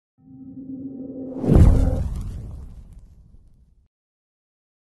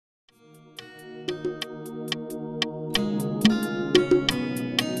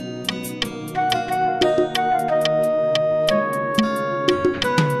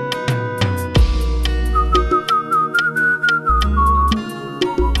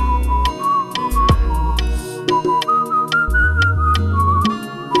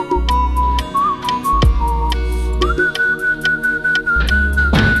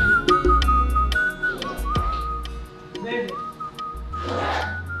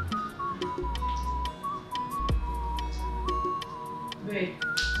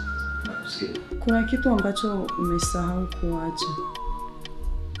Kuna kitu ambacho umesahau kuacha.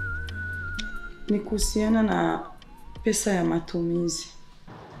 Ni kuhusiana na pesa ya matumizi.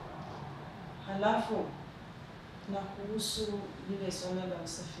 Halafu na kuhusu lile swala la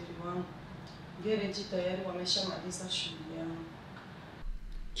usafiri wangu. Gereji tayari wameshamaliza shughuli yao.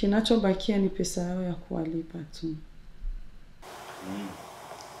 Kinachobakia ni pesa yao ya kuwalipa tu.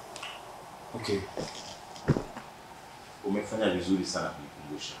 Okay. Umefanya vizuri sana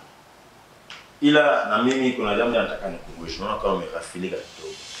kunikumbusha. Ila na mimi kuna jambo nataka nikukumbushe. Unaona kama umekafilika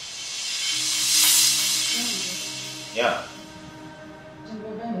kidogo. Yeah.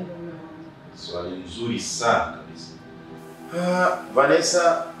 Swali nzuri sana kabisa.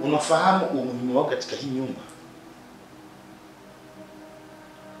 Vanessa, unafahamu umuhimu wako katika hii nyumba?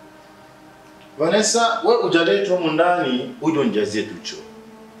 Vanessa, wewe hujaletwa ndani uje unijazie tu choo.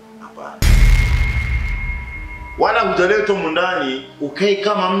 Hapana. Wala hujaletwa ndani ukae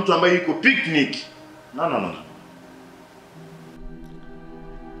kama mtu ambaye yuko picnic. No.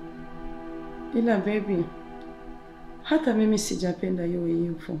 Ila baby, hata mimi sijapenda hiyo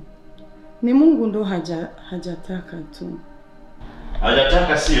hivyo. Ni Mungu ndo hajataka tu.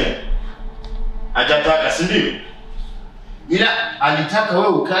 Hajataka sio? Hajataka si ndio? Ila alitaka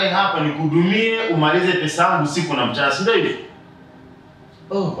wewe ukae hapa nikudumie umalize pesa yangu usiku na mchana, si ndio hivyo?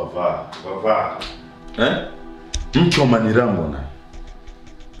 Oh baba. Mke wa MANIRAMBONA.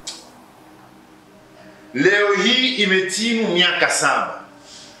 Leo hii imetimu miaka 7.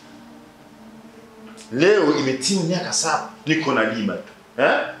 Leo imetimu miaka 7. Niko nalima tu.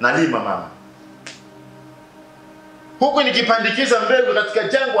 Nalima mama. Huko nikipandikiza mbegu katika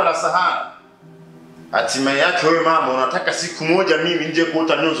jangwa la Sahara. Hatimaye yake wewe mama unataka siku moja mimi nje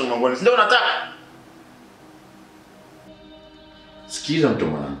kuota nyuzo mangoni. Ndio unataka? Sikiza mtu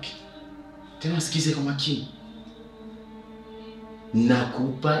mwanamke. Tena sikize kwa makini.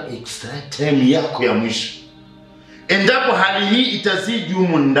 Nakupa extra time yako ya mwisho. Endapo hali hii itazidi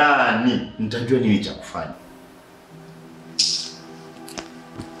humo ndani, nitajua nini cha kufanya.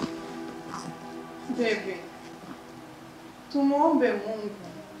 Baby, tumuombe Mungu.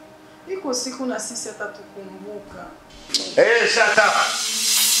 Iko siku na sisi atatukumbuka. Shut up.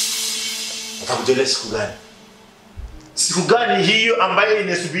 Utakujelea siku gani? Siku gani hiyo ambayo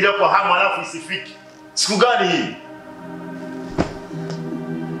inasubiria kwa hamu alafu isifiki? Siku gani hii?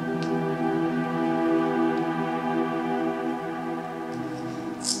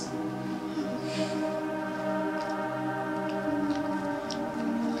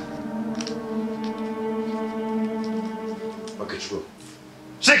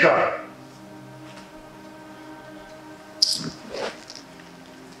 Shika!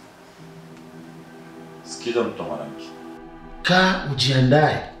 Sikiza mtu mwanamke. Kaa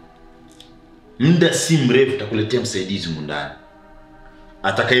ujiandae. Muda si mrefu takuletea msaidizi mundani.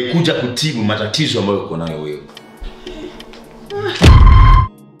 Atakayekuja kutibu matatizo ambayo uko nayo wewe.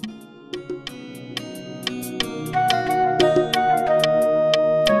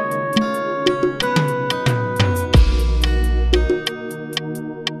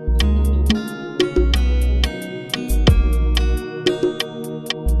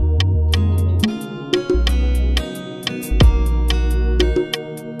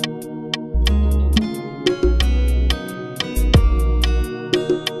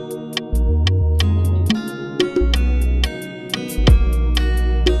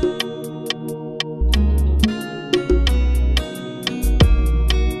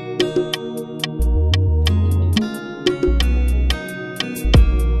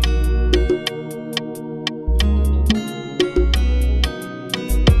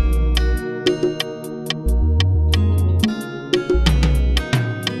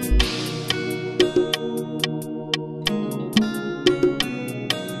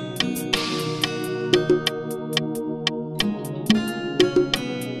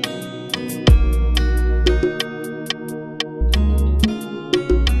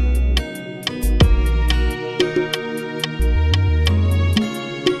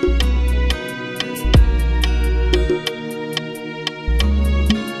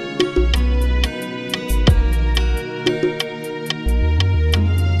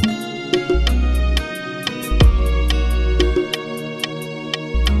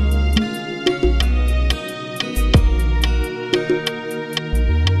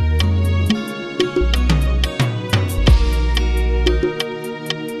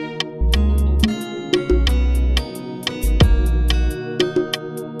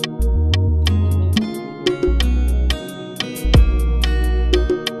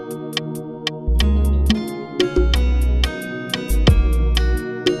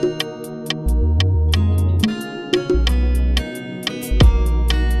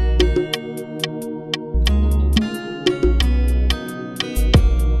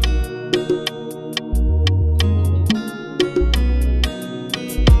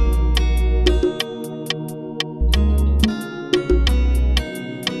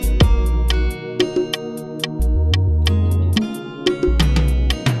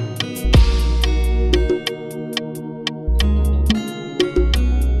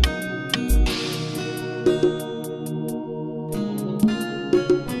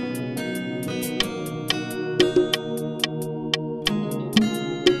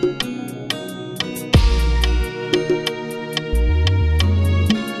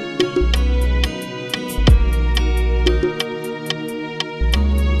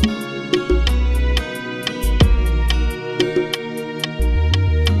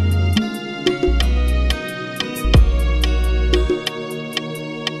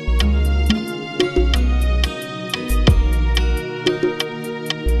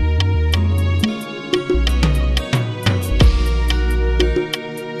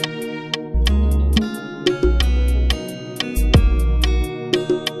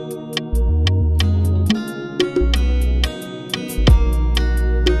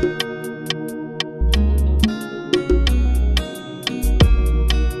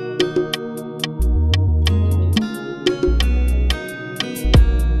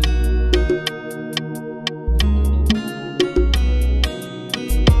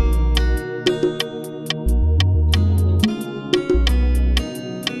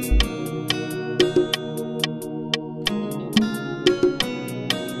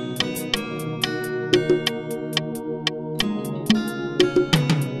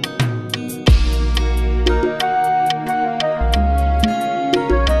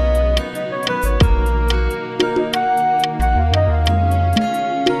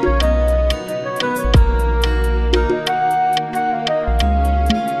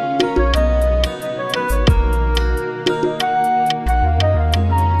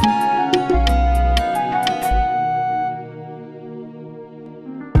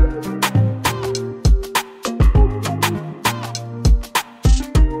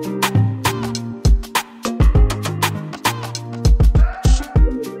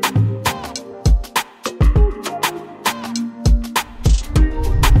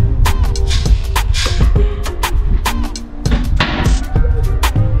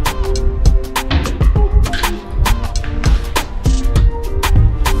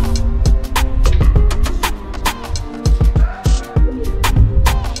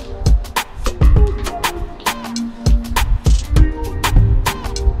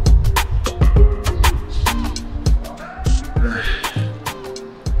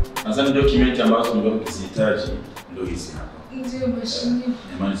 Nadhani dokumenti ambazo mlikuwa mkizihitaji ndio hizi hapa. Ndio mashine.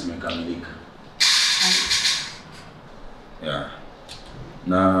 Imani zimekamilika.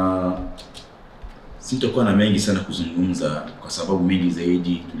 Na sitakuwa na mengi sana kuzungumza kwa sababu mengi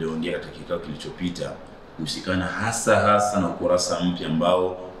zaidi tuliongea katika kikao kilichopita kuhusikana hasa na ukurasa mpya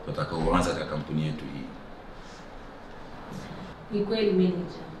ambao tutakaoanza katika kampuni yetu hii. Ni kweli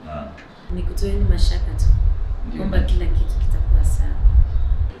manager. Nikutoeni mashaka tu. Kwamba kila kitu kitakuwa sawa.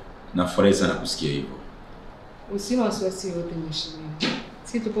 Nafurahi sana kusikia hivyo. Usiwe wasiwasi wote mheshimiwa.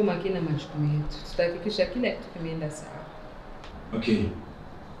 Sisi tupo makini na majukumu yetu. Tutahakikisha kila kitu kimeenda sawa. Okay.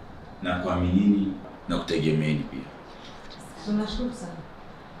 Na kuaminini na kutegemeeni pia. Tunashukuru sana.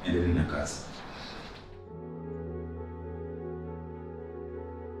 Endeleni na kazi.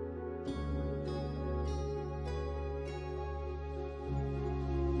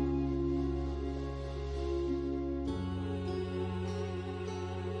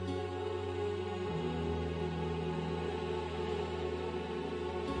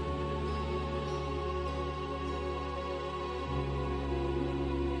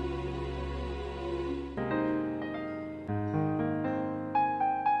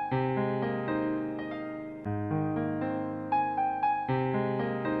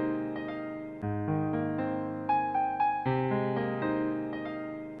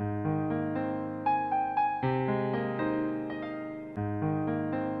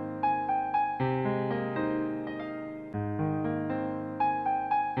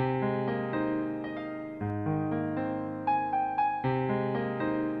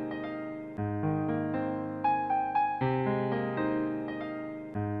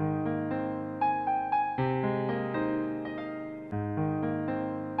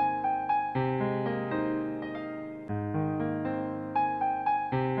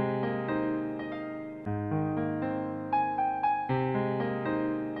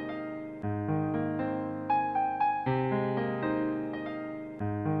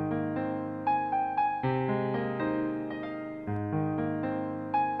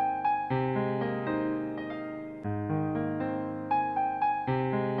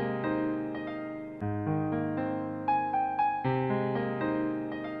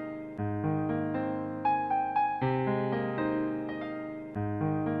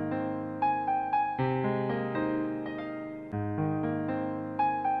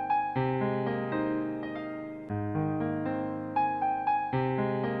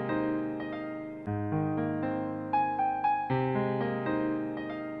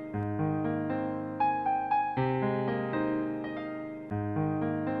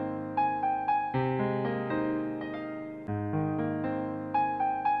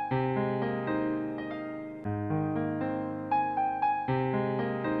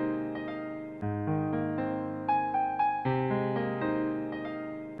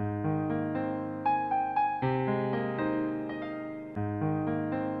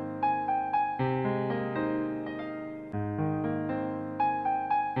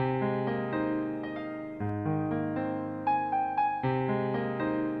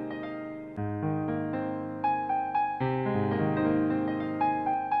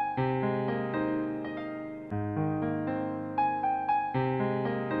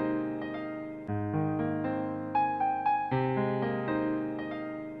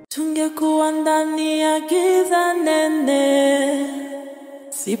 Tungekuwa ndani ya giza nene,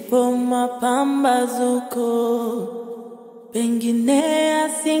 sipo mapambazuko, pengine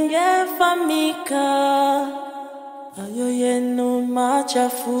asingefahamika hayo yenu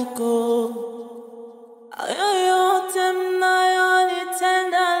machafuko. Hayo yote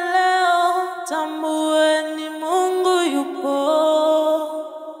mnayonitenda leo, tambueni Mungu yupo.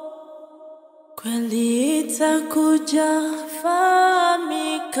 Kweli itakuja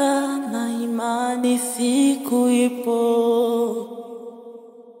fahamika na imani siku ipo.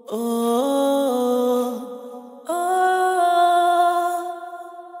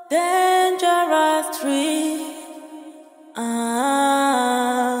 Dangerous tree.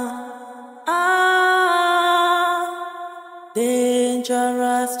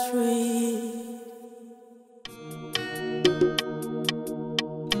 Dangerous tree.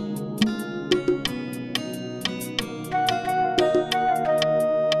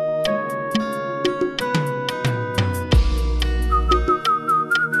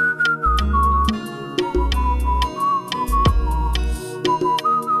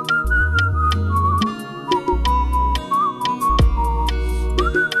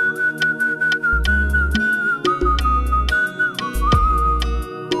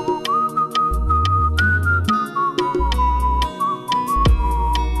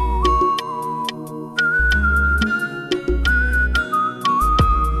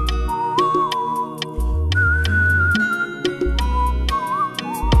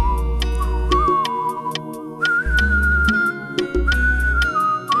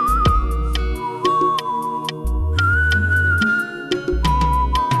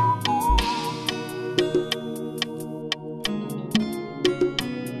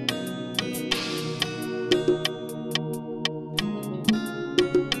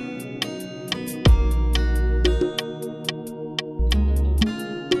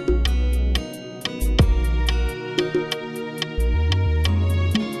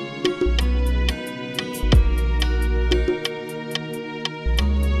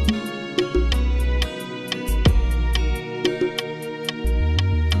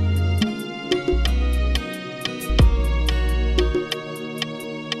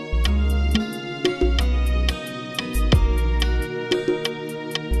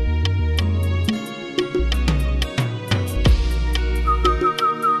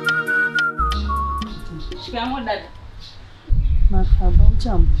 Shikamoo dada. Marhaba,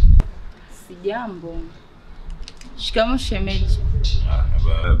 ujambo? Sijambo. Shikamoo shemeji.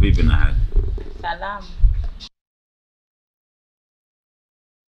 Marhaba, vipi na hali? Salamu.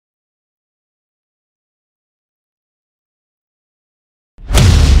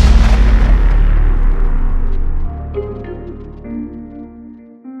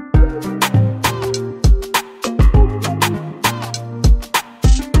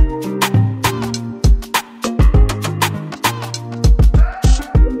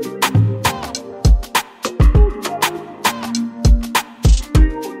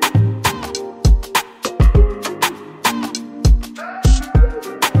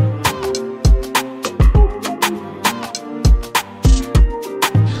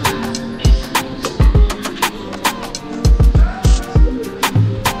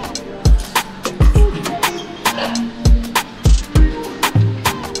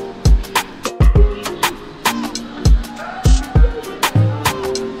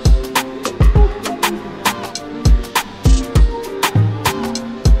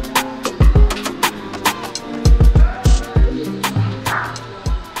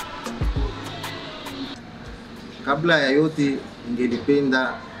 Kabla ya yote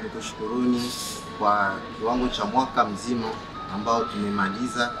ningelipenda nikushukuruni kwa kiwango cha mwaka mzima ambao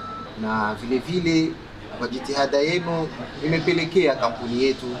tumemaliza, na vile vile kwa jitihada yenu imepelekea kampuni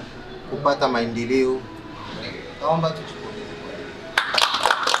yetu kupata maendeleo. Naomba tuchukue.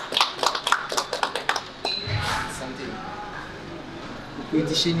 Asante.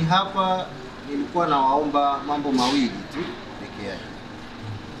 Kuitisheni hapa nilikuwa nawaomba mambo mawili tu pekee yake.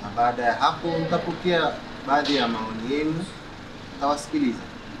 Na baada ya hapo mtapokea baadhi ya maoni yenu, tawasikiliza.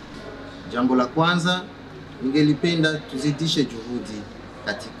 Jambo la kwanza, ningelipenda tuzidishe juhudi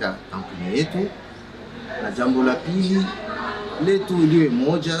katika kampuni yetu, na jambo la pili, letu liwe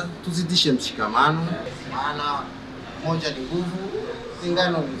moja, tuzidishe mshikamano, maana moja ni nguvu,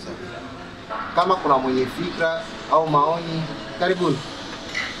 tengano ni udhaifu. Kama kuna mwenye fikra au maoni, karibuni.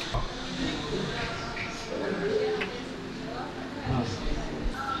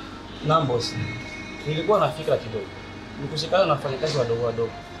 Naam boss. Nilikuwa na fikra kidogo. Nikushikana na wafanyakazi wadogo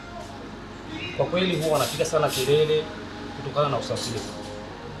wadogo. Kwa kweli huwa wanapiga sana kelele kutokana na usafiri.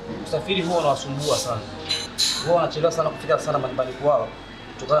 Usafiri huwa unawasumbua sana. Huwa wanachelewa sana kufika sana nyumbani kwao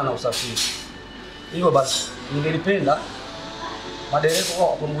kutokana na usafiri. Hivyo basi, ningelipenda madereva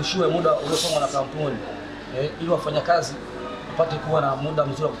wapungushiwe muda uliopangwa na kampuni, ili wafanyakazi wapate kuwa na muda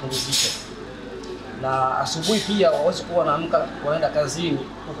mzuri wa kupumzika. Na asubuhi pia waweze kuwa wanaamka waenda kazini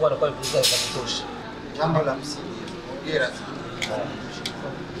huku watakuwa wamepumzika kwa kutosha. Jambo la msingi. Hongera sana.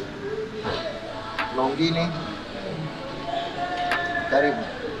 Na wengine karibu.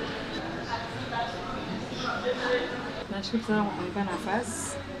 Nashukuru sana kwa kunipa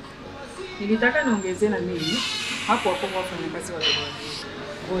nafasi. Nilitaka niongezee na mimi hapo wafanyakazi wadogo.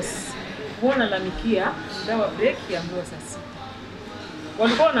 Boss, mbona lalamikia ingawa break ya mlo saa 6.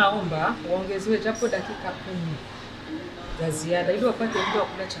 Walikuwa wanaomba waongezewe japo dakika 10 za ziada ili wapate muda wa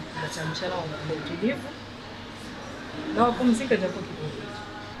kula chakula cha mchana wa utulivu na wapumzike japo kidogo.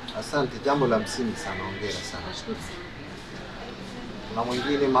 Asante, jambo la msingi sana, hongera sana. Nashukuru sana. Na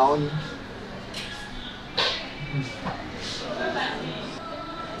mwingine maoni?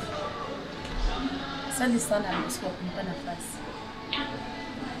 Asante sana kwa kunipa nafasi.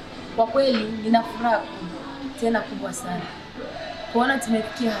 Kwa kweli nina furaha kubwa, tena kubwa sana kuona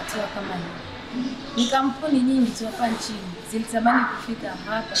tumefikia hatua kama hii. Ni kampuni nyingi tu hapa nchini zilitamani kufika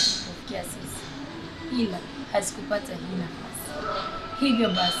hapa tulipofikia sisi, ila hazikupata hii nafasi. Hivyo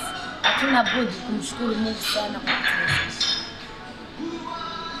basi, hatuna budi kumshukuru Mungu sana kwa kutuwezesha.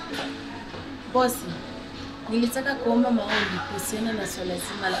 Bosi, nilitaka kuomba maoni kuhusiana na swala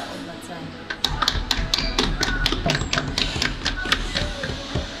zima la overtime.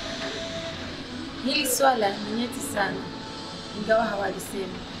 Hili swala ni nyeti sana, ingawa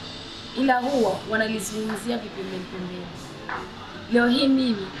hawalisemi, ila huwa wanalizungumzia vipembeni. Leo hii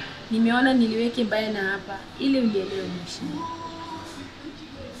mimi nimeona niliweke bayana hapa ili ulielewe mheshimiwa.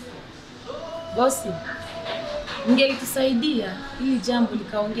 Bosi, mngelitusaidia ili jambo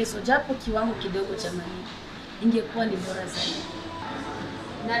likaongezwa japo kiwango kidogo cha malipo, ingekuwa ni bora zaidi.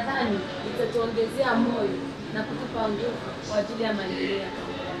 Nadhani itatuongezea moyo na kutupa nguvu kwa ajili ya maendeleo ya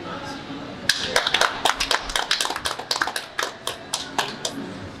kampuni.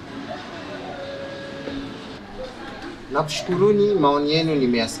 Nakushukuruni, maoni yenu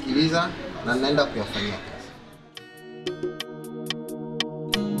nimeyasikiliza na naenda kuyafanyia kazi.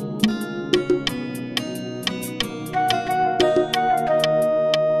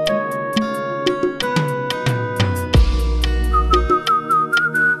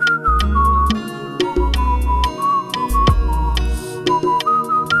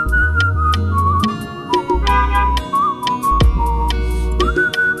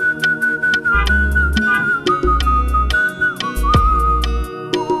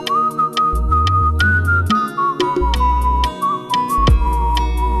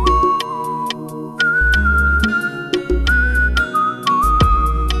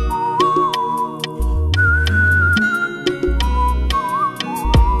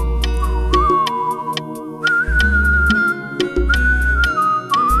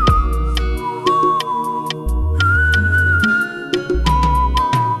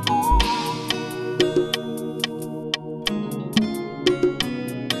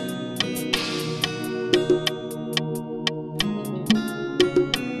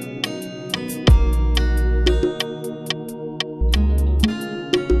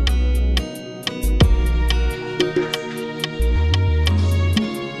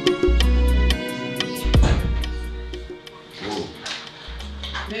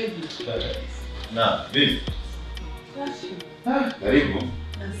 Vipi? Karibu.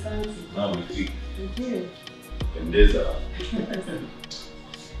 Asante. Umefika. Ndio. Pendeza.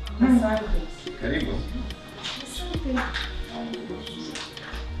 Asante. Karibu. Asante.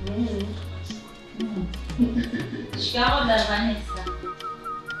 Shikamoo da Vanessa.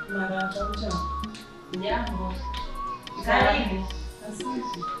 Marahaba. Jambo. Karibu.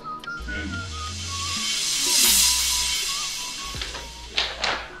 Asante.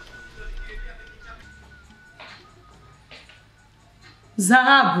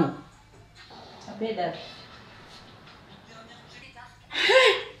 Zahabu. Abeda.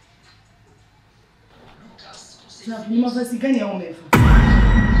 Zahabu, ni mavazi gani ya umevaa?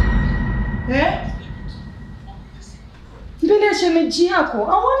 Mbele ya shemeji yako,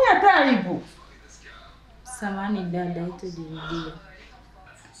 hauoni hata aibu? Samahani dada, itajirudia.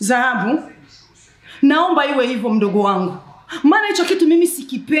 Zahabu, naomba iwe hivyo mdogo wangu. Maana hicho kitu mimi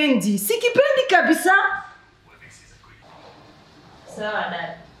sikipendi. Sikipendi kabisa. Sawa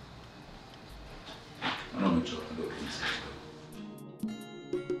dada. Umechoka ndio.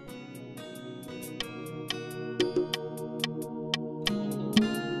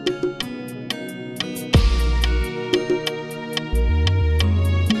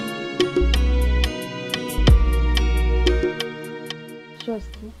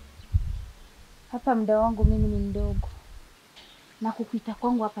 Shosti, hapa muda wangu mimi ni mdogo, na kukuita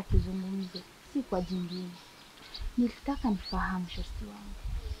kwangu hapa kizungumze si kwa jingine. Nilitaka nifahamu shosti wangu,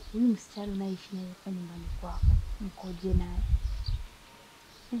 huyu msichana unaishi naye hapa nyumbani kwako mkoje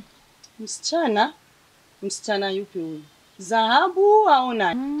naye? Msichana? Msichana yupi huyu? Zahabu au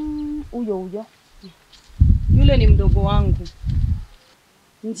nani? Huyo. Yule ni mdogo wangu.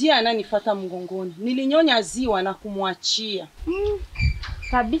 Ndiye ananifuata mgongoni. Nilinyonya ziwa na kumwachia.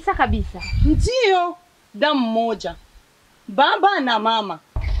 Kabisa. Ndio, damu moja. Baba na mama.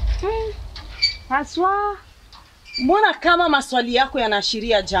 Haswa. Mbona kama maswali yako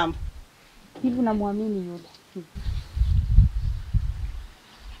yanaashiria jambo? Hivi unamwamini yule?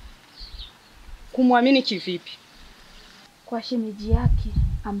 Kumwamini kivipi? Kwa shemeji yake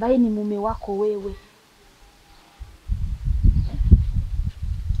ambaye ni mume wako wewe.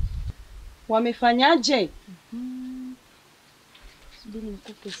 Wamefanyaje? Subiri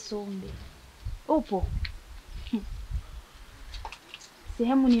nikupe sombe. Upo?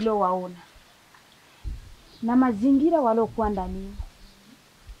 Sehemu nilowaona na mazingira walokuwa ndani,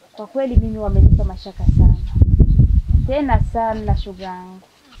 kwa kweli mimi wamenipa mashaka sana. Tena sana shoga yangu.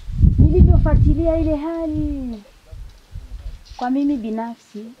 Nilivyofuatilia ile hali, kwa mimi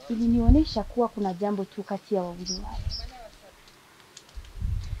binafsi ilinionyesha kuwa kuna jambo tu kati ya wawili wao.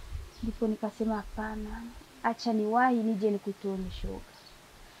 Ndipo nikasema hapana, acha niwahi nije nikutoe shoga.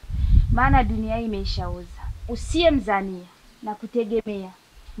 Maana dunia hii imeishaoza. Usiye mzania na kutegemea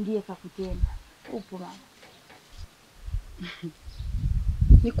ndiye kakutenda. Upo mama.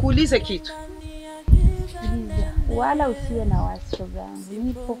 Nikuulize kitu. Uliza, wala usiwe na wasi shoga yangu.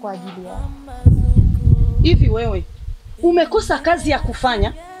 Nipo kwa ajili yako. Hivi wewe umekosa kazi ya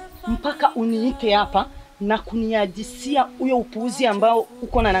kufanya mpaka uniite hapa na kuniadisia huyo upuuzi ambao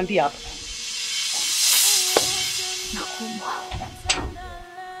uko naniambia hapa? Nakuomba.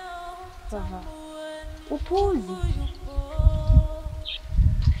 Sawa. Upuuzi.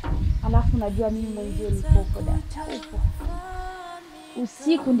 Alafu najua mimi mwenyewe nipo dada. Upo.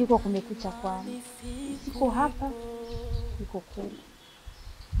 Usiku ndiko kumekucha kwangu. Siko hapa, niko kule.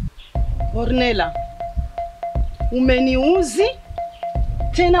 Ornella, umeniuzi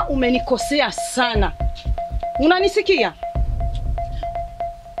tena umenikosea sana. Unanisikia?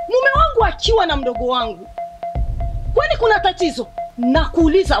 Mume wangu akiwa na mdogo wangu, kwani kuna tatizo?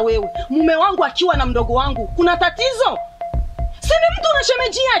 Nakuuliza wewe, mume wangu akiwa na mdogo wangu, kuna tatizo? Si ni mtu na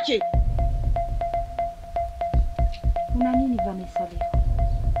shemeji yake. Una nini Vanessa leo?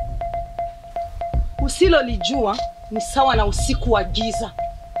 Usilolijua ni sawa na usiku wa giza.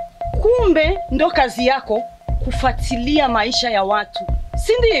 Kumbe ndo kazi yako kufuatilia maisha ya watu,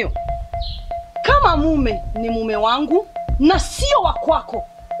 si ndio? Kama mume ni mume wangu na sio wa kwako.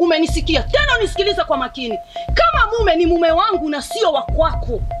 Umenisikia? Tena unisikilize kwa makini. Kama mume ni mume wangu na sio wa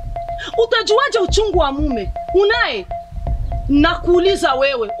kwako, utajuaje uchungu wa mume? Unaye? Nakuuliza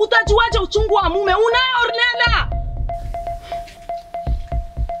wewe, utajuaje uchungu wa mume? Unaye Ornella?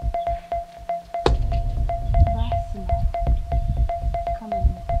 Basi kama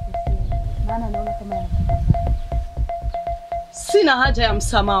nimekukosea, maana naona kama yanakupata. Sina haja ya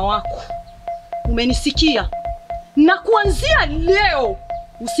msamaha wako. Umenisikia? Na kuanzia leo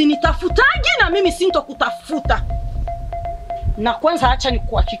usinitafutaje na mimi sintokutafuta. Na kwanza acha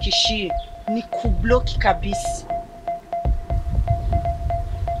nikuhakikishie, nikubloki kabisa.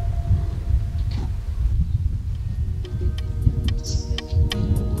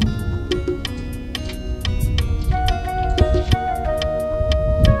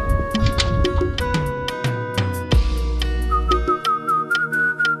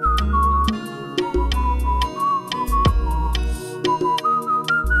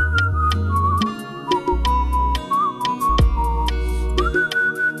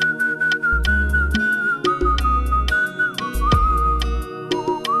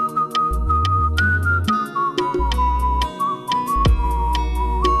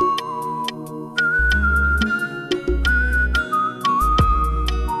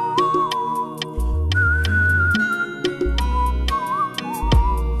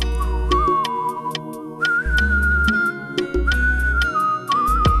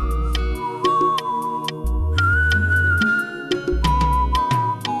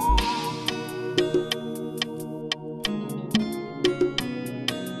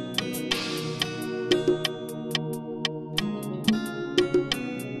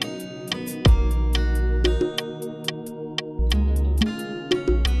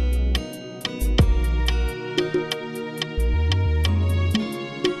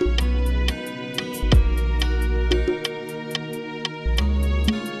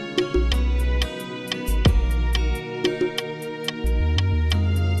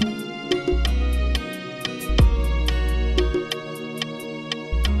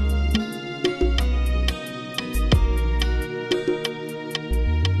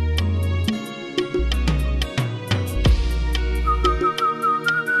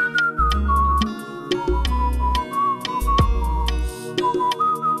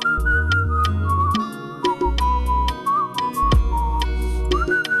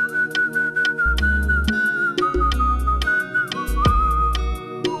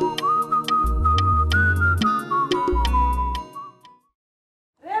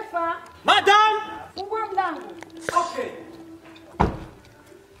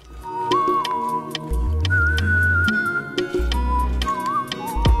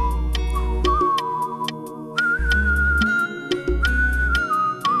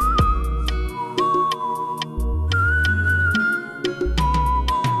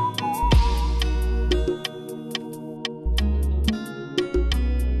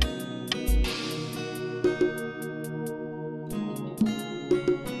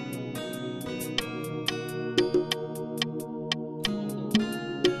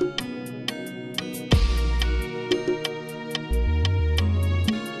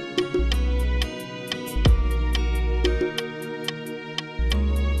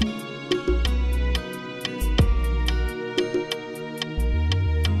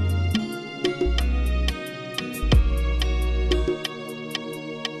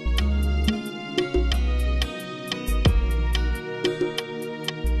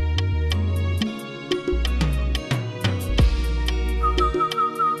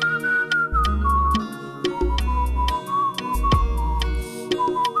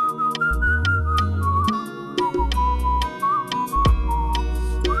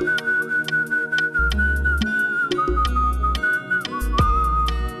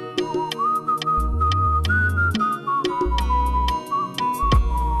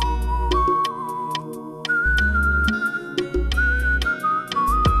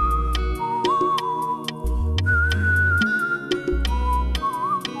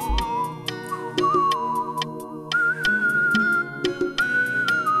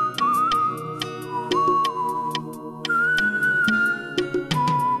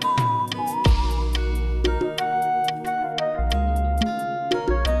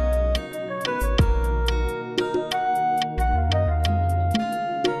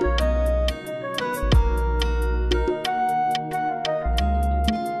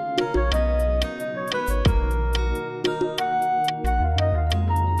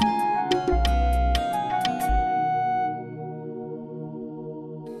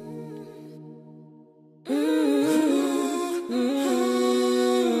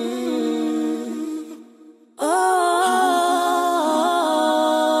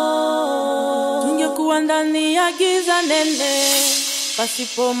 ya giza nene,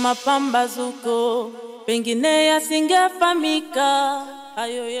 pasipo mapambazuko, pengine yasingefamika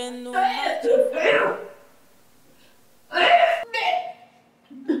hayo yenu.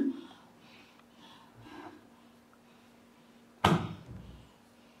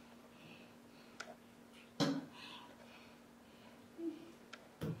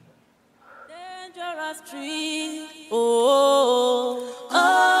 Dangerous tree, oh,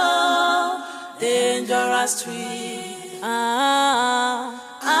 oh, dangerous tree,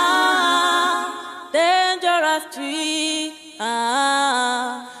 dangerous tree,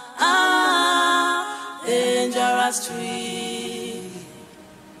 dangerous tree.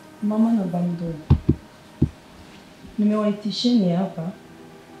 Mama na bando, nimewaitisheni hapa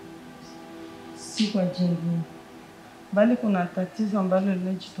si kwa Jembe, bali kuna tatizo ambalo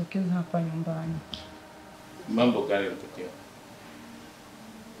linajitokeza hapa nyumbani. Mambo gani yanatokea?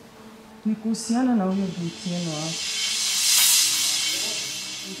 Ni kuhusiana na huyo binti yenu hapa.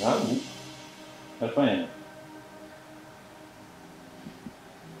 Zahabu? Alifanya nini?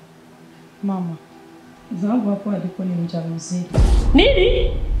 Mama, Zahabu hapo alipo ni mjamzito.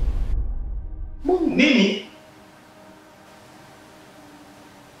 Nini? Nini?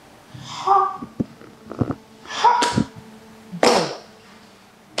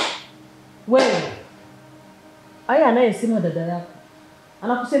 Wewe. Aya anayesema dada yako.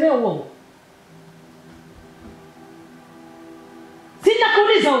 Anakusemea uongo.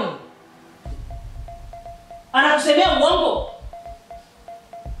 Sitakuuliza wewe. Anakusemea uongo.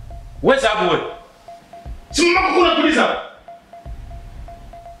 Wewe Zahabu wewe. Si mama kuna kuuliza.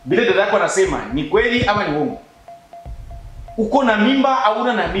 Bila dada yako anasema ni kweli ama ni uongo? Uko na mimba au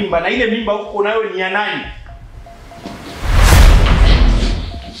una na mimba na ile mimba uko nayo ni ya nani?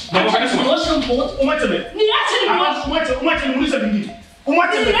 Mama kanisa. Umwache mimi. Niache umwache nimuulize vingine.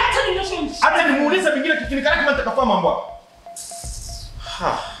 Umwache mimi. Hata nimuulize vingine kikinikana kama nitakafanya mambo.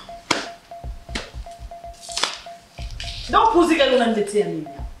 Ndio puzi gani unaniletea mimi?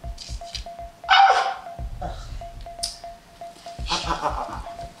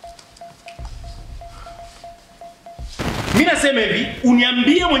 Mimi nasema hivi,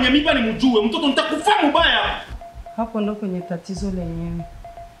 uniambie mwenye mimba ni mjue, mtoto nitakufa mbaya. Hapo ndo kwenye tatizo lenyewe.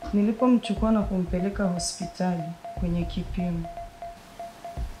 Nilipomchukua na kumpeleka hospitali kwenye kipimo,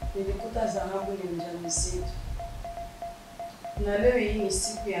 nilikuta Zahabu ni mjamzito. Na leo hii ni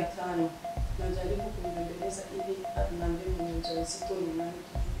siku ya 5. Najaribu kumbembeleza ili aniambie mwenye ujauzito ni nani,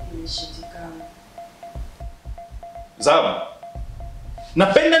 imeshindikana. Zahabu,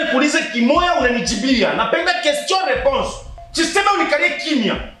 napenda nikuulize kimoya unanijibia. Napenda question response. Sisema unikalie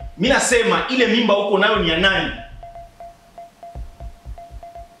kimya. Mimi nasema ile mimba uko nayo ni ya nani?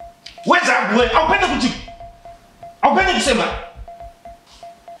 Wewe Zahabu wewe, haupende kujibu. Haupende kusema.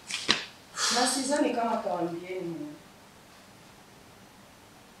 Na sidhani kama tawaambieni.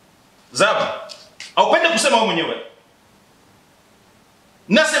 Zahabu, haupende kusema wewe mwenyewe.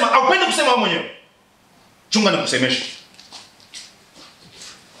 Nasema haupende kusema wewe mwenyewe. Chunga nikusemeshe.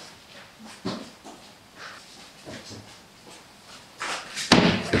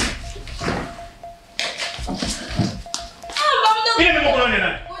 Ile mimba kuna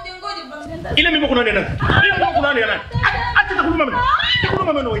nani? Ile mimba kuna nani? Ile mimba kuna nani? Acha takuluma mimi.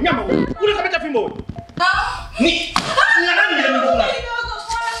 Takuluma mimi wewe, nyama wewe. Ule kama fimbo wewe. Ni nani ile mimba kuna?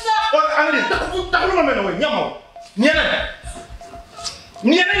 Angalia, takuluma mimi wewe, nyama wewe. Ni nani?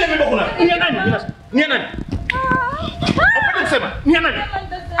 Ni nani ile mimba kuna? Ni nani? Ni nani? Hapo kusema, ni nani?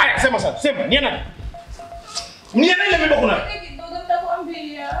 Aya, sema sasa, sema, ni nani? Ni nani ile mimba kuna?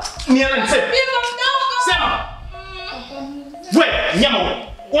 Ni nani? Sema. Wewe, nyama wewe.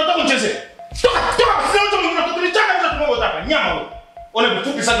 Unataka unicheze? Toka, sio mtu mwingine tulichana bila tumwona hapa. Nyama wewe. Ole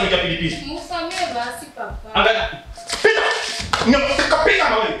mfupi sana kwa pilipili. Msamee basi papa. Angalia. Pita. Nyama kapiga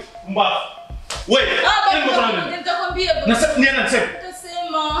na wewe. Mbavu. Wewe, ile mko nani? Nitakwambia baba. Nasema ni nani sema?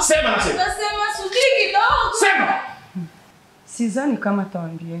 Utasema. Sema nasema. Utasema subiri kidogo. Sema. Sidhani kama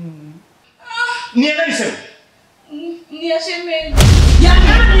tawaambieni. Ni nani sema? Ni ya shemeji. Ya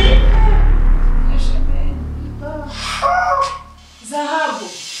nani? Ya shemeji. Zahabu.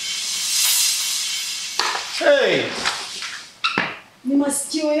 Hey. Ni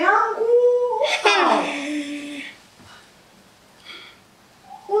masikio yangu.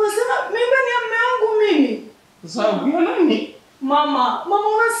 Unasema mimba ni ya mume wangu mimi? Zahabu ya nani? Mama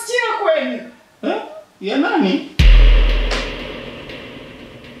unasikia kweli? Ya nani?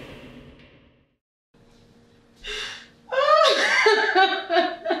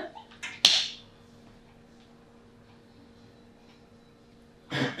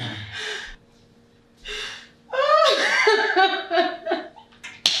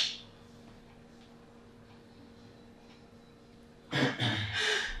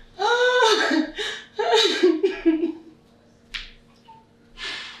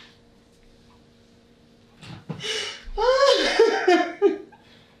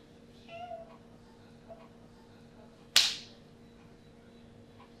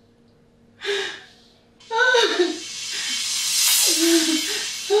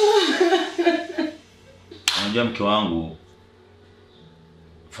 Unajua mke wangu,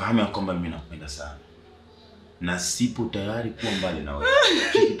 fahamu ya kwamba mimi nakupenda sana. Na sipo tayari kuwa mbali na wewe.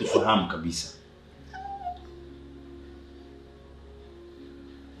 Kitu tufahamu kabisa.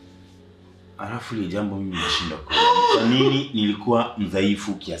 Alafu ile jambo mimi nashinda kwa nini nilikuwa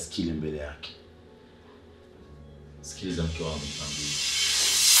mdhaifu kiasi kile mbele yake. Sikiliza mke wangu nikwambie.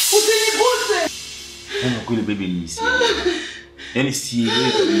 Usiniguse. Kama kweli baby ni sielewi. Yaani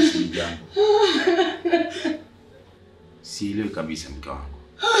sielewi kabisa hili jambo. Sielewi kabisa mke wangu.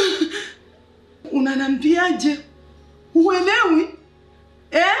 Unanambiaje? Uelewi?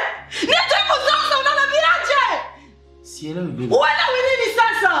 Nitabu sasa unanambiaje? Sielewi baby. Uelewi nini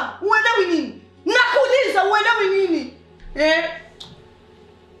sasa? Uelewi nini? Nakuuliza uelewi nini?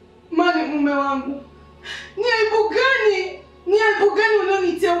 Mani mume wangu. Ni aibu gani? Ni aibu gani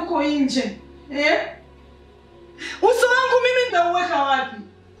ulionitia huko nje? Uso wangu mimi nitauweka wapi?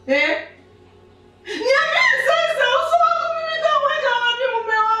 Niambie sasa, uso wangu mimi nitauweka wapi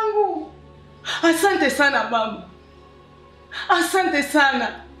mume wangu? Asante sana baba. Asante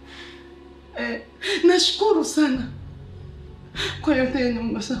sana. Nashukuru sana kwa yote yenye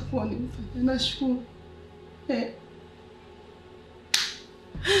umeshakuwa nimefanya. Nashukuru.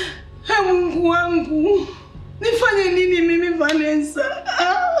 Mungu wangu. Nifanye nini mimi Vanessa?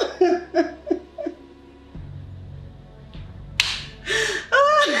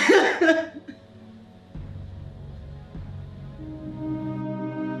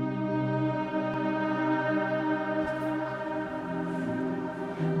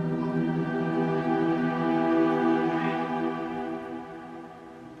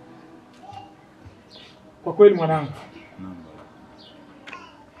 Kwa kweli mwanangu,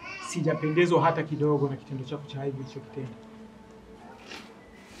 sijapendezwa hata kidogo na kitendo chako cha aibu ulichokitenda.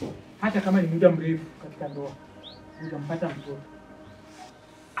 Hata kama ni muda mrefu katika ndoa, ukampata mtoto,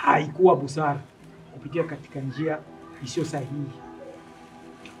 haikuwa busara kupitia katika njia isiyo sahihi.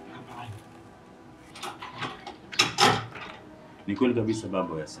 Hapana. Ni kweli kabisa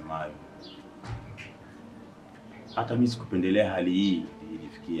baba yasemayo. Hata mimi sikupendelea hali hii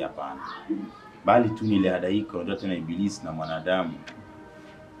ilifikia hapana. Bali tu nilihadaika ndio tena ibilisi na mwanadamu.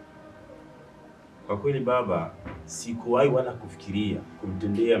 Kwa kweli baba, sikuwahi wala kufikiria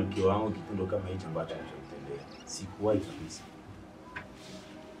kumtendea mke wangu kitendo kama hicho ambacho anachotendea. Sikuwahi kabisa.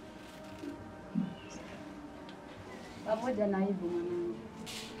 Pamoja na hivyo mwanangu,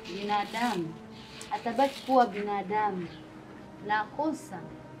 binadamu atabaki kuwa binadamu na kosa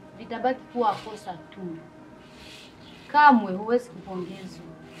litabaki kuwa kosa tu. Kamwe huwezi kupongezwa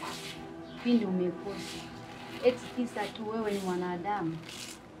pindi umekosa. Eti kisa tu wewe ni mwanadamu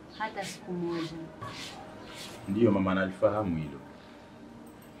hata siku moja. Ndiyo mama, nalifahamu hilo.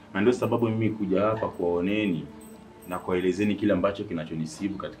 Na ndio sababu mimi kuja hapa kuwaoneni na kuwaelezeni kile ambacho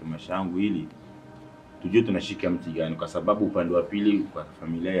kinachonisibu katika maisha yangu ili tujue tunashika mti gani, kwa sababu upande wa pili kwa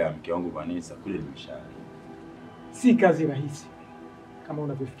familia ya mke wangu Vanessa kule ni mshahara. Si kazi rahisi kama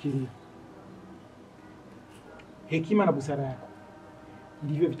unavyofikiria. Hekima na busara yako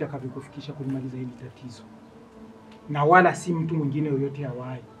ndivyo vitakavyokufikisha kulimaliza hili tatizo, na wala si mtu mwingine yoyote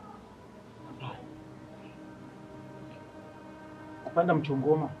hawahi. Hapana. Kupanda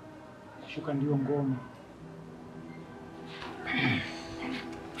mchongoma, kushuka ndio ngoma.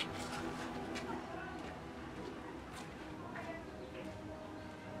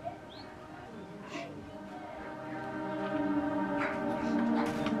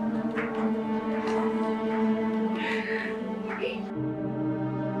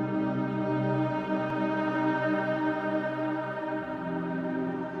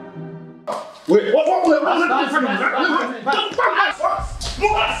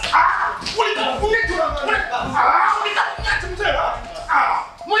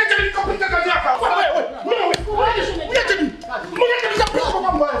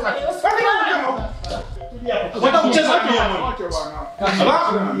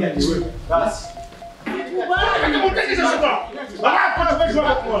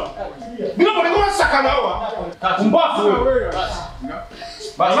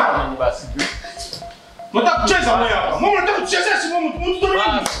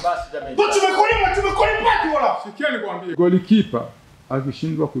 Golikipa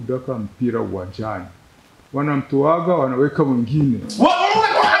akishindwa kudaka mpira uwanjani, wanamtoaga wanaweka mwingine.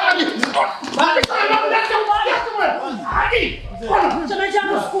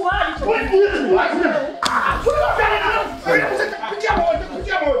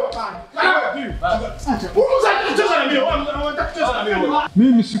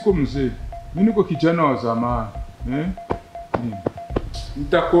 Mimi siko mzee, mimi niko kijana wa zamani.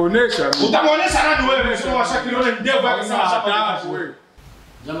 Nitakuonesha. Utamuonesha nani wewe? Sio washakilione ndevu yake sana shapa wewe.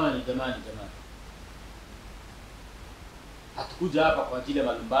 Jamani. Hatukuja hapa kwa ajili ya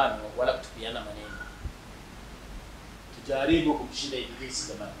malumbano wala kutupiana maneno. Tujaribu kumshinda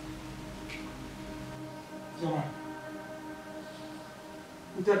Ibilisi jamani. Jamani.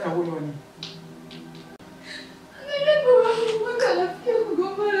 Utaka huyo nini?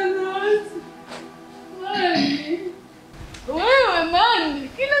 Wewe mani,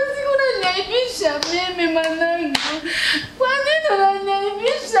 kila siku unaniaibisha mimi manangu. Kwa nini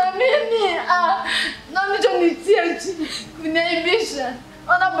unaniaibisha mimi? Na nichonitia chini kuniaibisha.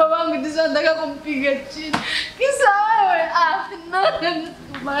 Ona babangu ndizo anataka kumpiga chini. Kisa wewe, no,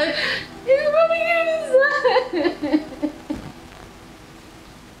 nisikubali.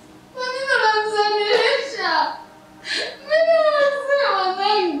 Kwa nini unamzamilisha? Mimi wanasema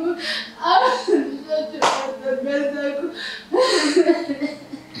manangu.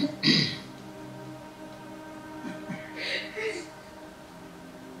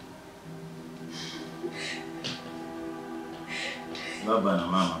 Baba na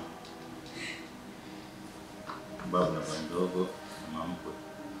mama, baba na mdogo na mama mkwe.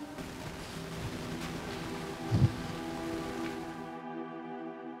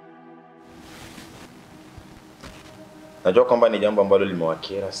 Najua kwamba ni jambo ambalo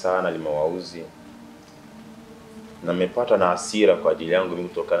limewakera sana, limewauzi. Na nimepata na hasira kwa ajili yangu mimi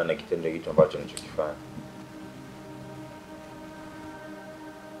kutokana na kitendo hicho ambacho nilichokifanya.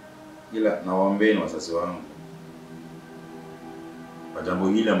 Ila nawaombeni wazazi wangu, kwa jambo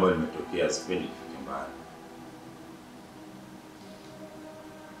hili ambalo limetokea sipendi kufika mbali.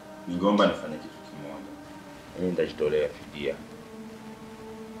 Ningeomba nifanye kitu kimoja. Mimi nitajitolea fidia.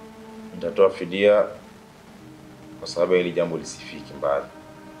 Nitatoa fidia kwa sababu hili jambo lisifiki mbali.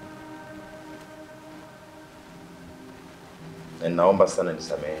 Na naomba sana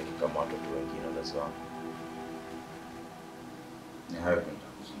nisamehe kama watoto wengine wazazi wangu. Ni hayo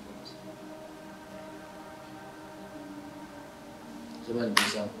nitakuzungumza. Jamani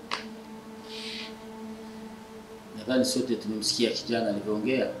mzangu. Nadhani sote tumemsikia kijana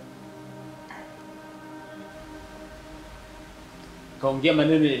alivyoongea. Kaongea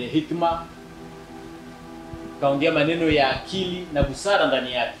maneno yenye hikma. Kaongea maneno ya akili na busara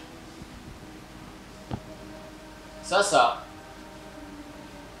ndani yake. Sasa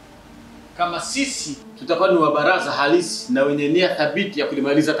kama sisi tutakuwa ni wa baraza halisi na wenye nia thabiti ya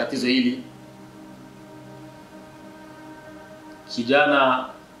kulimaliza tatizo hili, kijana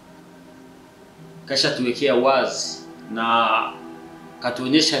kasha tuwekea wazi na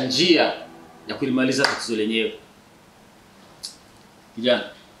katuonyesha njia ya kulimaliza tatizo lenyewe. Kijana,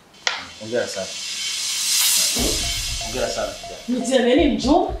 hongera sana. Hongera sana kijana. Nitianeni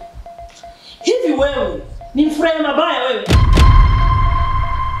mjomba. Hivi wewe ni mfurahia mabaya wewe?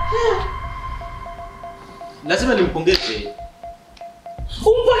 Lazima nimpongeze.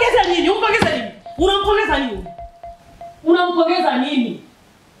 Umpongeza nini? Umpongeza nini? Unampongeza nini? Unampongeza nini?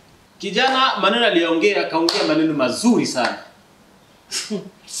 Kijana maneno aliyoongea, kaongea maneno mazuri sana.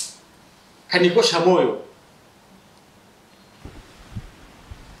 Kanikosha moyo.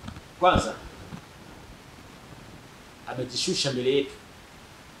 Kwanza amejishusha mbele yetu.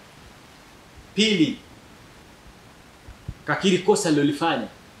 Pili, kakiri kosa alilofanya.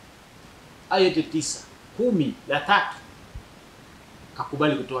 Hayo yote 9, 10 la 3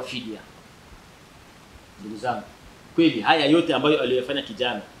 kakubali kutoa fidia. Ndugu zangu, kweli haya yote ambayo aliyofanya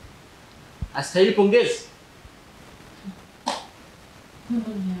kijana astahili pongezi.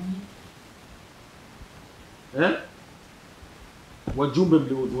 Wajumbe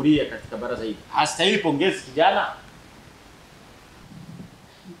mliohudhuria katika baraza hili, hastahili pongezi kijana.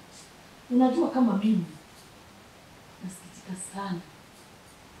 Unajua kama mimi nasikitika sana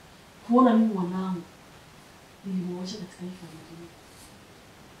kuona mimi mwanangu nilimwosha katika hii familia.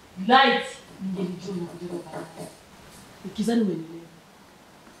 Light ningelijua na kujua baadaye. Ukizani umenielewa.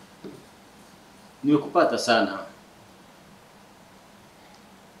 Nimekupata sana.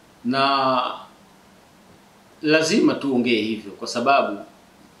 Na lazima tuongee hivyo kwa sababu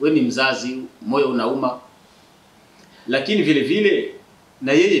wewe ni mzazi, moyo unauma. Lakini vile vile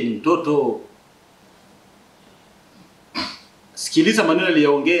na yeye ni mtoto. Sikiliza maneno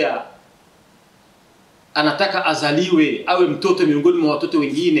aliyoongea. Anataka azaliwe awe mtoto miongoni mwa watoto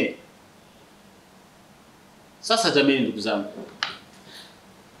wengine. Sasa jamani ndugu zangu,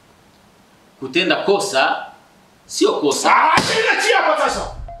 kutenda kosa sio kosa. Niachie hapa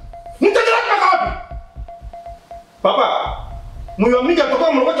sasa. Mtaendelea mpaka wapi? Papa, mwiamika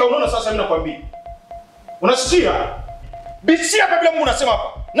kutoka mlokota unaona sasa mimi nakwambia. Unasikia? Bisia hapa bila Mungu unasema hapa.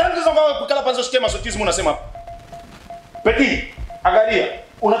 Nani ndizo ngao kukala panzo schema sotism unasema hapa? Peti, angalia.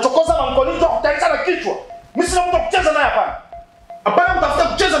 Unachokoza mankolito kutaita na kichwa. Mimi sina mtu kucheza naye hapa. Hapana mtafuta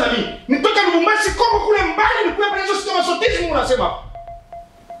kucheza na mimi. Nitoka Lubumbashi koma kule mbali nikuwe hapa hizo schema sotism unasema?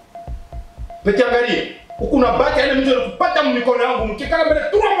 Peti angalie. Huku unabaki ile mtu kupata mikono yangu mkikana mbele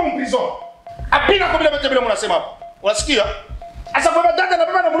tu hapo mprison. Apina kwa bila bila unasema hapa. Unasikia? Asa baba dada na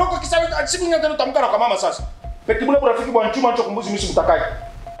baba na mloko kisa siku nyingine tena utamkana kwa mama sasa. Peti bule rafiki bwana chuma acho kumbuzi mimi sikutakai.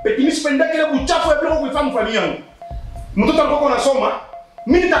 Peti mimi sipendaki ile uchafu ya bila kuifahamu familia yangu. Mtoto alikuwa anasoma,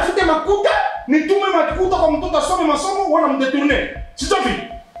 mimi nitafute makuta, nitume makuta kwa mtoto asome masomo wana mdetourner. Sio vipi?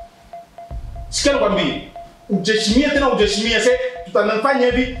 Sikia nikwambie. Ujeshimie tena ujeshimie sasa tutanafanya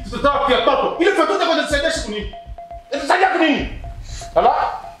hivi tutatoa kwa toto. Ile kwa toto kwa tusaidia siku nini? Itasaidia kwa nini? Ala?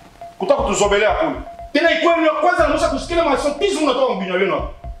 Kutaka kutuzobelea kule. Tena ikuwe ni kwanza namusha kusikia masotizo unatoa mbinyo leno.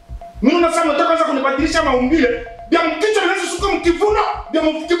 Mimi nasema nataka kwanza kunibadilisha maumbile. Bia mkicho naweza suka mkivuno, bia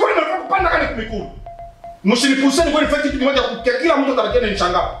mkivuno na kupanda kama kumikuru. Mshinipuseni kwa nifanye kitu kimoja kwa kila mtu atakayena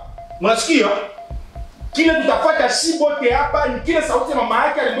nishangaa. Mnasikia? Kile tutafuata si bote hapa ni kile sauti ya mama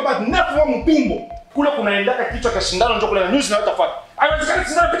yake alimbeba nefu wa mtumbo. Kule kunaendaka kichwa cha shindano ndio kule news na utafuata. Haiwezekani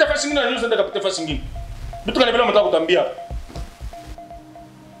shindano pita fasi nyingine na news ndio kapita fasi nyingine. Vitu gani bila mtaka kutambia?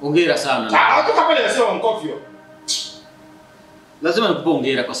 Hongera sana. Hata kama ile sio mkofi hiyo. Lazima nikupe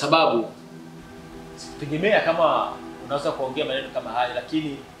hongera kwa sababu sikutegemea kama unaweza kuongea maneno kama haya,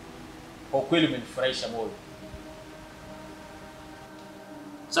 lakini kwa kweli umenifurahisha moyo.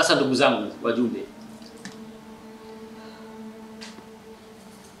 Sasa ndugu zangu wajumbe,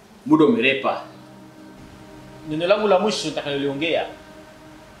 muda umerepa. Neno langu la mwisho nitakayoliongea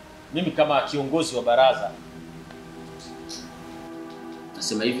mimi kama kiongozi wa baraza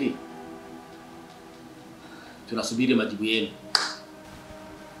nasema hivi, tunasubiri majibu yenu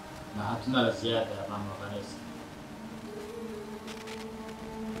na hatuna la ziada ya mama Vanessa.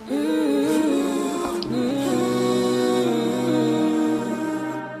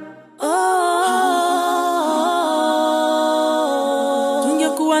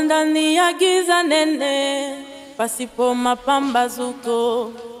 Tungekuwa ndani ya giza nene pasipo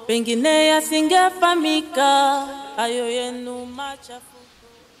mapambazuko, pengine yasingefahamika hayo yenu machafu.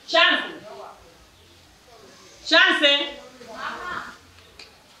 Chance.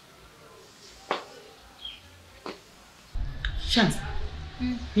 Chance.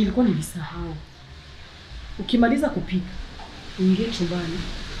 Nilikuwa nilisahau. Ukimaliza kupika, uingie chumbani.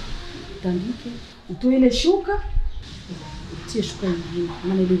 Tandike, utoe ile shuka, utie shuka nyingine,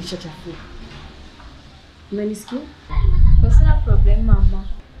 maana ile ilishachafuka. Unanisikia? Sina problem mama.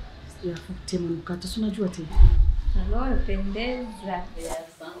 Siafu tema mkato, si unajua tena. Nalo pendeza.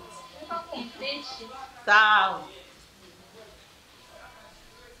 Sawa.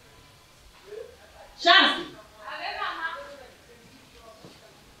 Chance.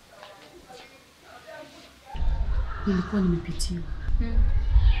 Nilikuwa nimepitiwa.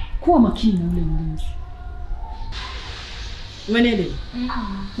 Kuwa makini na ule mlinzi. Umeelewa?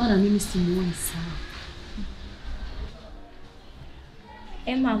 Maana mimi simuoni sawa.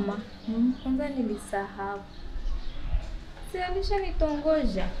 Mama, kwanza nilisahau. Si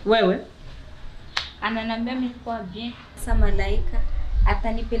alishanitongoja. Wewe? Ananiambia mimi kwa bien. Sasa malaika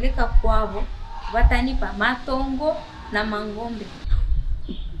atanipeleka kwao, watanipa matongo na mangombe.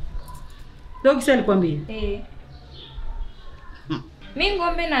 Ndio kisa alikwambia? Mimi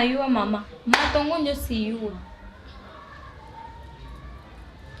ngombe na yua mama, matongo ndio si yua.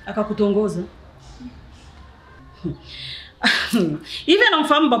 Akakutongoza? Hivi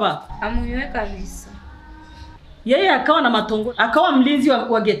anamfahamu baba? Amuywe kabisa. Yeye akawa na matongo, akawa mlinzi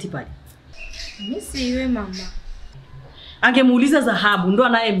wa geti pale. Mimi si yue mama. Angemuuliza Zahabu ndo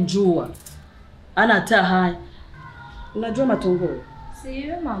anayemjua. Ana hata haya. Unajua matongo? Si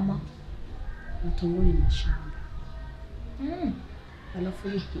yue mama. Matongo ni mashamba.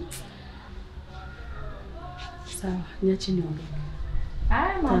 Alafu sawa, niache niondoke.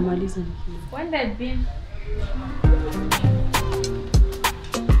 Haya mama. Tamaliza nikiwa. Kwenda bien.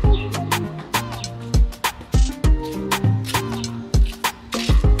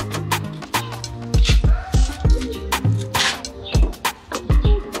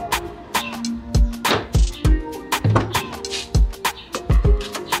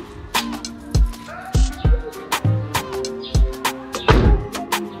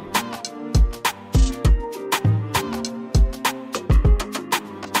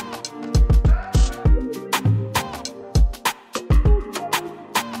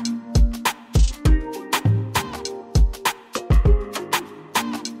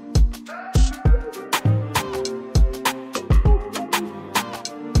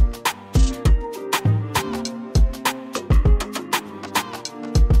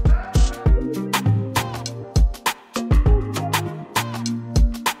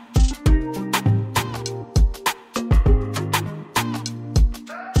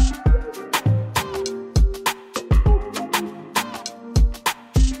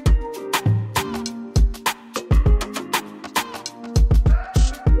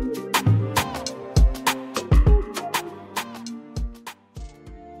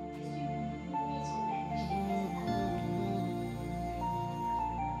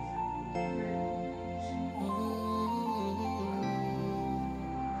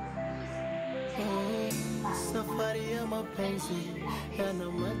 safari ya mapenzi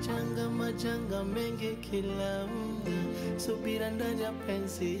yana majanga mengi kila muda. Subira ndani ya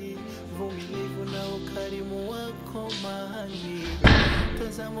penzi, vumilivu na ukarimu wako mahali.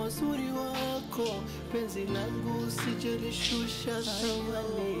 Tazama uzuri wako, penzi langu usijelishusha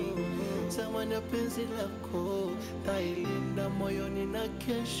thamani. Thamani ya penzi lako, tailinda moyoni na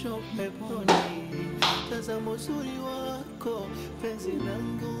kesho peponi. Tazama uzuri wako, penzi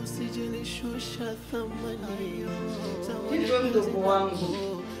langu usijelishusha thamani. Hivyo mdogo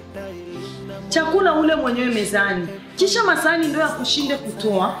wangu, chakula ule mwenyewe mezani, kisha masani ndio ya kushinde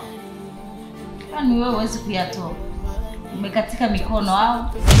kutoa. Kwani wewe huwezi kuyatoa? Umekatika mikono au?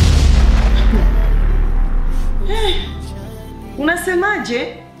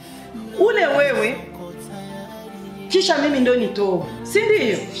 Unasemaje? Ule wewe, kisha mimi ndio nitoa, si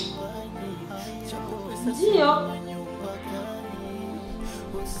ndio? Ndio.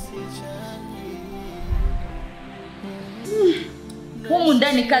 Humu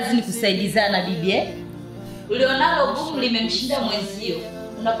ndani kazi ni kusaidizana bibi eh? Ulionalo gumu limemshinda mwenzio.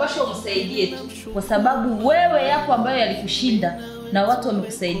 Unapaswa umsaidie tu kwa sababu wewe yako ambayo yalikushinda na watu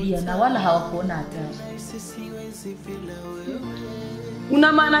wamekusaidia na wala hawakuona hatari.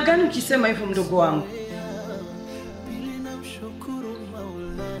 Una maana gani ukisema hivyo mdogo wangu?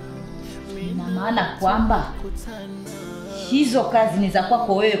 Ina maana kwamba hizo kazi ni za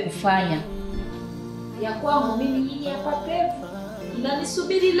kwako wewe kufanya. Ya kwangu mimi hii hapa pevu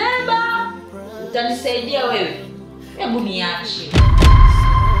inanisubiri leba. Utanisaidia wewe. Hebu niache.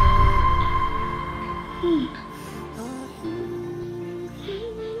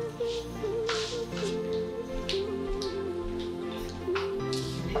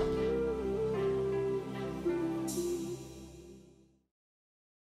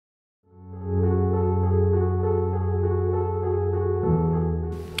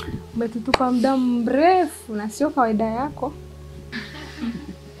 Umetutupa muda mrefu na sio kawaida yako.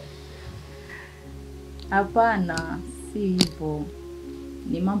 Hapana, si hivyo.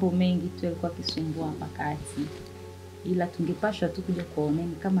 Ni mambo mengi tu yalikuwa kisumbua hapa kati. Ila tungepashwa tu kuja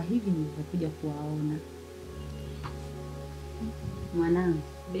kuoneni kama hivi nilivyokuja kuwaona. Mwanangu,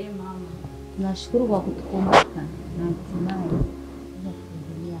 Be mama. tunashukuru kwa kutukumbuka na hatimaye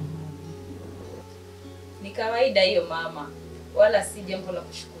kuendelea hapa. Ni kawaida hiyo mama. Wala si jambo la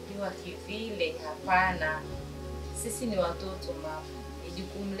kushukuriwa kivile, hapana. Sisi ni watoto mama. Ni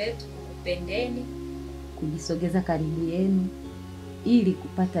jukumu letu kukupendeni, kujisogeza karibu yenu ili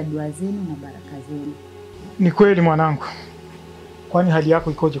kupata dua zenu na baraka zenu. Ni kweli mwanangu. Kwani hali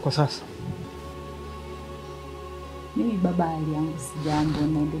yako ikoje kwa sasa? Mimi baba, hali yangu si jambo,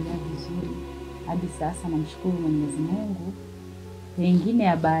 naendelea vizuri hadi sasa, namshukuru Mwenyezi Mungu. Pengine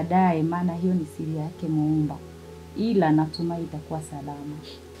ya baadaye, maana hiyo ni siri yake Muumba, ila natumai itakuwa salama.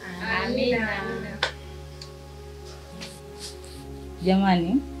 Amina.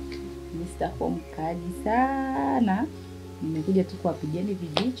 Jamani, nisitakuwa mkaji sana. Nimekuja tu kuwapigeni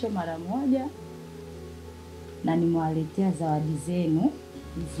vijicho mara moja na nimewaletea zawadi zenu.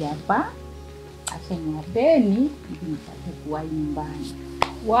 Hizi hapa. Acha niwapeni ili mpate kuwahi nyumbani.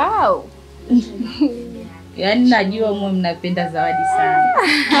 Wow. Yaani najua mwe mnapenda zawadi sana.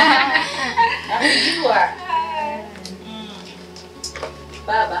 Najua.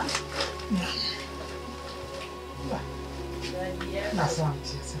 Baba.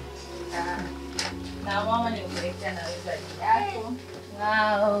 Asante. Na mama nimekuletea na zawadi yako.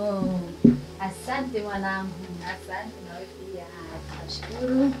 Wow. Asante mwanangu. Asante na wewe pia.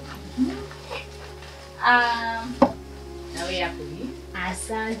 Nashukuru. Na wewe hapo ni?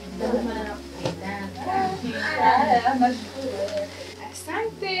 Asante.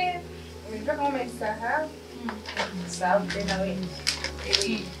 Asante. Unajua kama umesahau. Sawa tena wewe.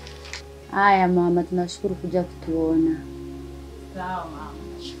 Haya mama, tunashukuru kuja kutuona. Sawa mama.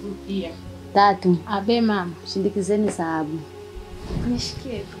 Nashukuru pia. Tatu. Abe mama. Shindikizeni Zahabu.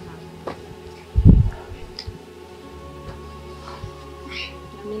 Nishikie tu mama.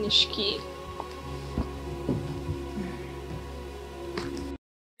 Mimi nishikie.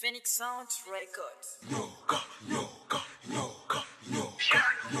 Phoenix Sounds Records.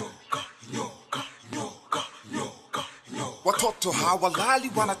 Watoto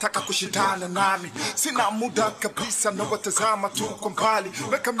hawalali wanataka kushindana nami, sina muda kabisa na watazama tu kwa mbali.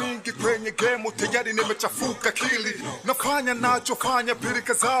 Miaka mingi kwenye game tayari nimechafuka akili, nafanya nachofanya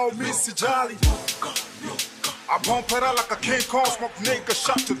pirika zao mimi sijali. I bump it out like a King Kong, smoke nigga,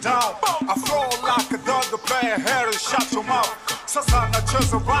 shut you down. I flow like a dog, player hair and shut your mouth. Sasa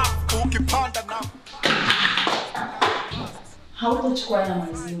nacheza rap, ukipanda na Hautochukua ya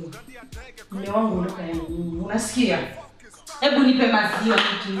maziwa. Mume wangu ondoka ya nyinyi. Unasikia? Hebu nipe maziwa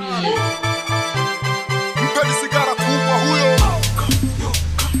nitumie. Mpeni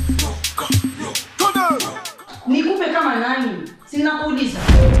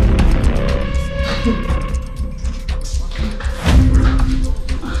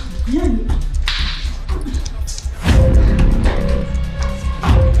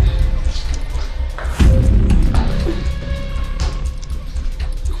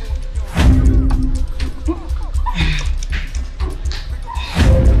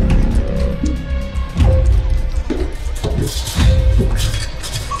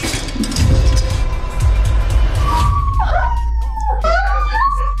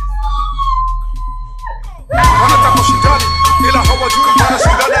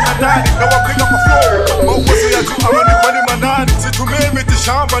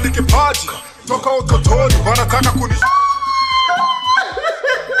toka utotoni wanataka kunisha.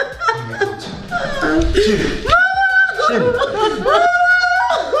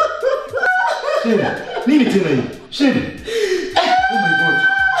 Nini tena hii? Sheni. Oh my God.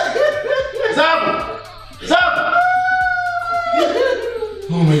 Zahabu.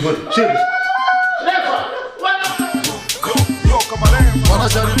 Oh my God. Sheni.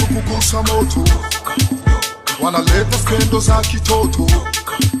 Wanajaribu kugusa moto, wanaleta skendo za kitoto,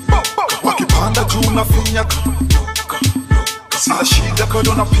 wakipanda juu na finya, sina shida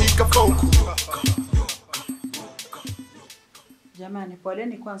bado napiga foko. Jamani,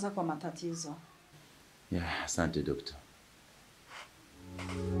 poleni kwanza kwa matatizo. Asante dokta.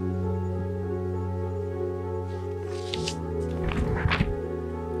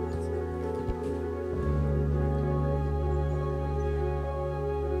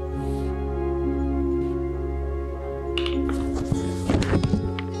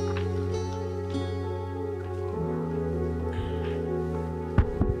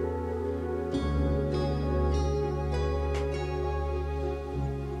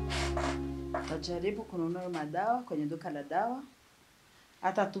 Jaribu kununua madawa kwenye duka la dawa.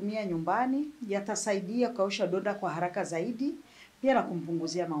 Atatumia nyumbani, yatasaidia kukausha donda kwa haraka zaidi, pia na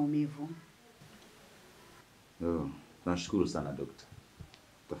kumpunguzia maumivu. Tunashukuru sana dokta.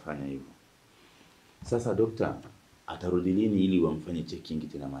 Tutafanya hivyo. Sasa dokta, atarudi lini ili wamfanye checking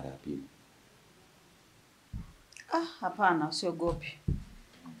tena mara ya pili? Hapana, usiogope.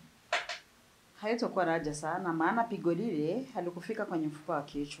 Haitakuwa haja sana, maana pigo lile halikufika kwenye mfupa wa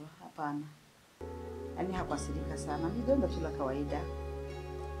kichwa. Hapana. Yaani hakuathirika sana, ni donda tu la kawaida.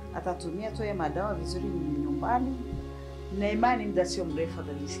 Atatumia tu ya madawa vizuri nyumbani, na imani muda sio mrefu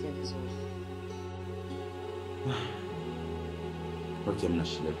atajisikia vizuri. Okay, mna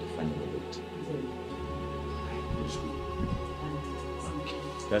shida, tutafanya hivyo dokta.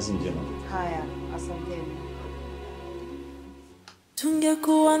 Kazi njema. Haya, asanteni.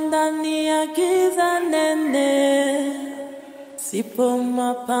 Tungekuwa ndani ya giza nene, sipo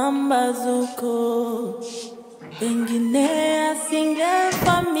mapambazuko, pengine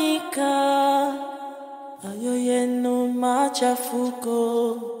asingefahamika hayo yenu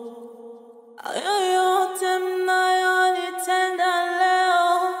machafuko. Hayo yote mnayonitenda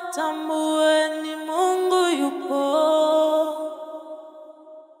leo, tambueni Mungu yupo.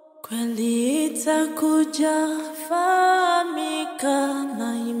 Kweli itakuja fahamika,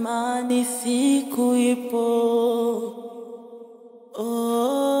 na imani siku ipo.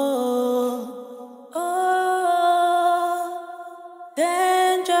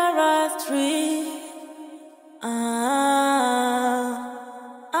 Dangerous tree.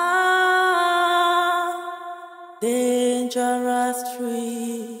 Dangerous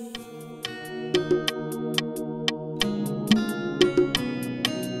tree.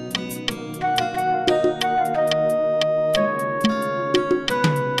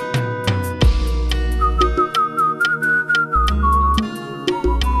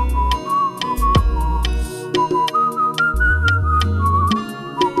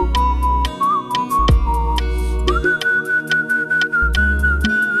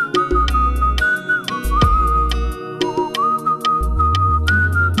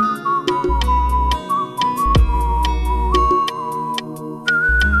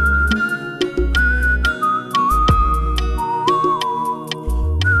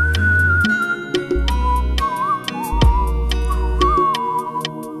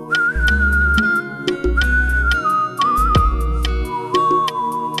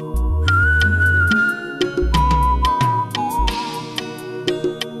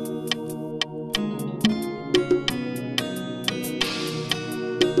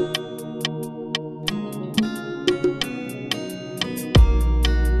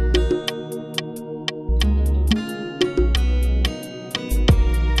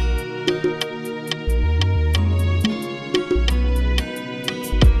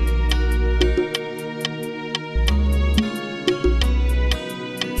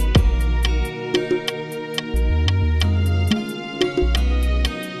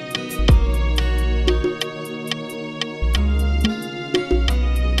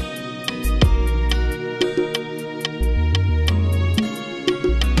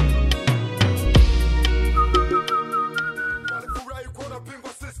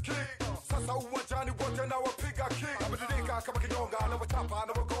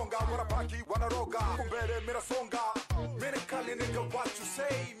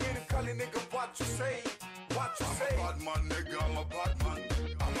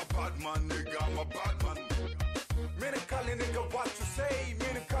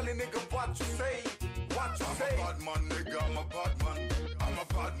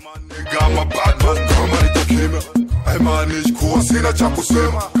 I'm a bad kimya. Haimanishi kuwa sina cha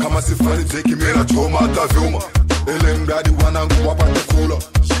kusema, kama sifaniziki mimi nachoma hata vyuma. Ile mradi wanangu wapate kula,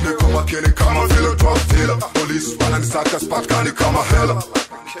 niko makini kama vile twafila. Polisi wananisaka sipatikani kama hela.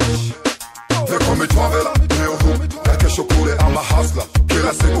 Niko mitwavela, leo huu na kesho kule ama hustler.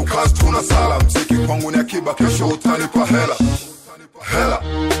 Kila siku kazi tunasala, mziki kwangu ni akiba, kesho utanipa hela. Hela.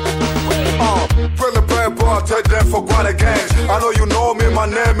 Really bad boy, take them for what again. I know you know me, my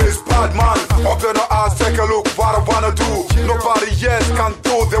name is Badman. Open your eyes, take a look what I wanna do. Nobody else can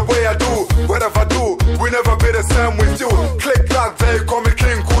do the way I do. Whatever I do, we never be the same with you. Click clack, they call me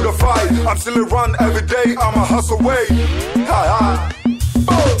king, cool the fight. I'm still run every day, I'm a hustle way. Hi hi.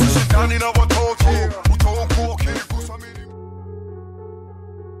 Shindani na watoto, utoko ukikusamini.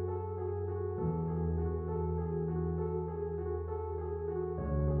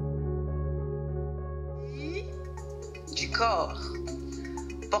 Du corps,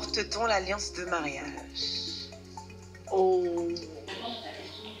 porte-t-on l'alliance de mariage? Oh.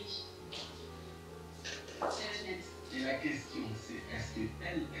 Et la question c'est, est-ce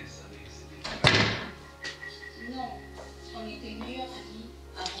qu'elle savait que c'était Non, on était meilleurs amis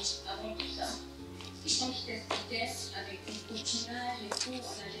avant tout ça. Et quand je t'expliquais, avec le copinage et tout, on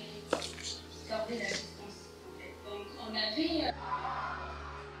avait gardé la distance en fait. Donc on avait...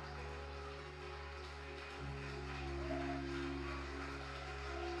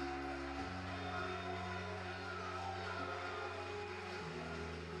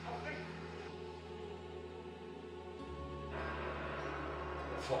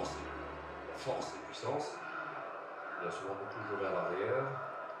 force et puissance. Il a souvent beaucoup joué vers l'arrière.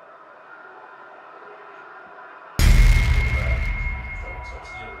 Ça va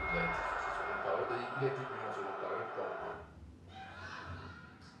ressentir, il a été sur sa seconde période et il a été plus en seconde période quand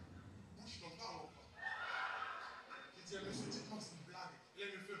Il dit, mais c'est dites-moi que c'est une blague. Et là,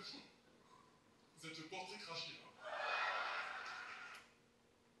 il me fait, vous êtes le portrait craché.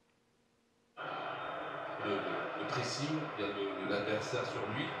 le pressing, il y a l'adversaire sur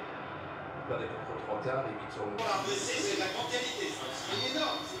lui. Pas des contre 3 quarts et 8 sur le... Voilà, c'est de la grande qualité, ça. C'est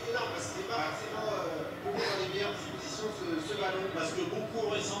énorme, parce que c'est pas forcément pour dans les meilleures dispositions ce ballon, parce que beaucoup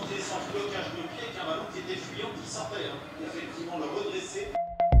auraient senti sans blocage de pied qu'un ballon qui était fuyant qui sortait. Hein. Effectivement, le redresser.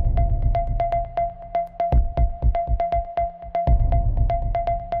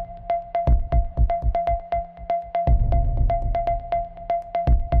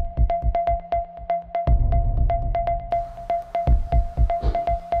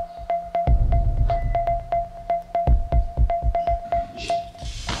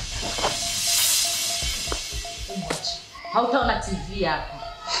 Hautaona TV hapa.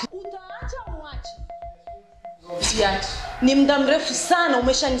 Utaacha uache? Usiache. Ni muda mrefu sana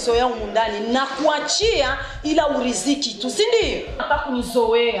umeshanizoea humu ndani na kuachia ila uriziki tu, si ndio? Nataka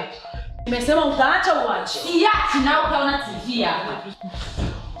kunizoea. Nimesema utaacha uache. Iachi na utaona TV hapa.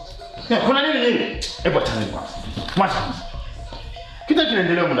 Kuna nini? Hebu achana kwa. Mwacha. Kitu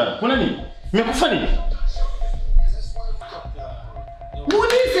kinaendelea humu ndani. Kuna nini? Nimekufa nini?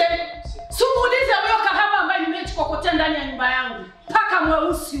 Muulize. Sumuulize huyo kahaba ambaye nimechikokotea ndani ya nyumba yangu. Paka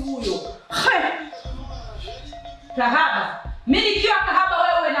mweusi huyo. Kahaba. Mimi nikiwa kahaba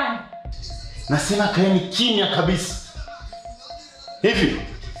wewe nani? Nasema kaeni kimya kabisa. Hivi,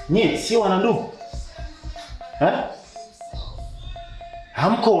 nyie si wana ndugu? Eh?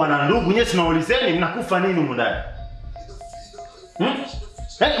 Hamko wana ndugu, nyie tunaulizeni mnakufa nini humu ndani?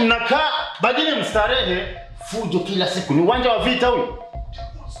 Mnakaa badili mstarehe, fujo kila siku. Ni uwanja wa vita huyu.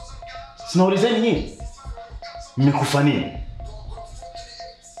 Sinaulizeni nyinyi mmekufa nini?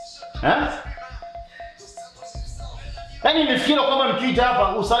 Yaani nifikiri kwamba mkija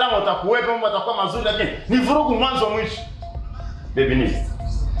hapa usalama utakuwepo, mambo yatakuwa mazuri, lakini ni vurugu mwanzo mwisho. Baby nini?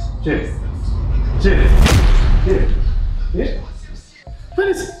 Che.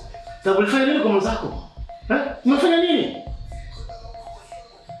 Vanessa, tabulifanya nini kwa mzako? Umefanya nini?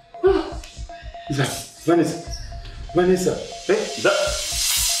 Vanessa.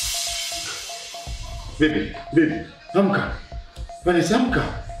 Baby, amka. Vanessa, amka.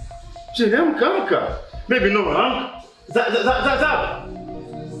 Che, amka. Baby, no, amka. Za.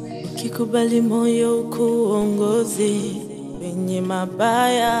 Ukikubali moyo ukuongoze kwenye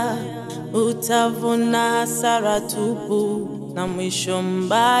mabaya, utavuna hasara tupu na mwisho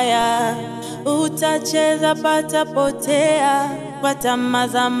mbaya. Utacheza patapotea kwa tamaa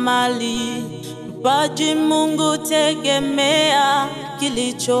za mali. Mpaji Mungu tegemea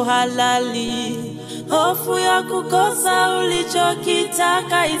kilicho halali. Hofu ya kukosa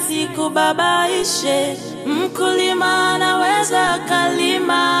ulichokitaka isikubabaishe. Mkulima anaweza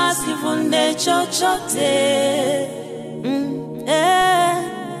kalima asivune chochote.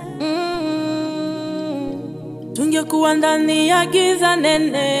 Ningekuwa ndani ya giza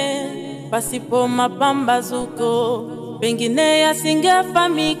nene, pasipo mapambazuko, pengine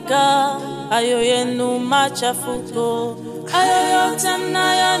yasingefahamika hayo yenu machafuko. Hayo yote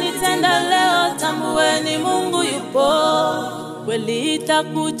mnayonitenda leo, tambueni Mungu yupo. Kweli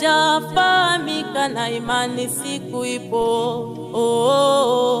itakuja fahamika na imani siku ipo.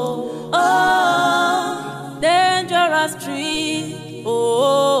 Dangerous tree.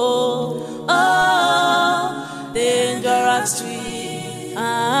 Dangerous tree.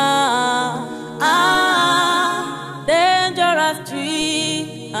 Dangerous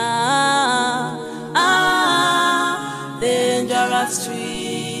tree. Dangerous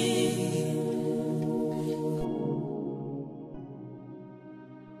tree.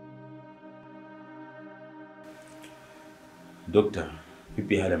 Dokta,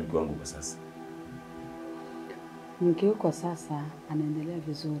 vipi hali ya mke wangu kwa sasa? Mkewe kwa sasa anaendelea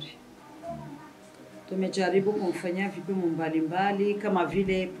vizuri. Tumejaribu kumfanyia vipimo mbalimbali kama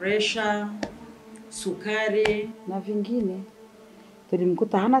vile pressure, sukari na vingine.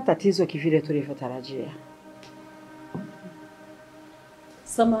 Tulimkuta hana tatizo kivile tulivyotarajia.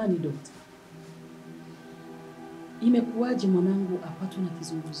 Samahani dokta. Imekuwaje mwanangu apatwe na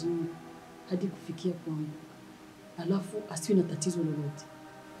kizunguzungu hadi kufikia kwangu? Alafu asiwe na tatizo lolote?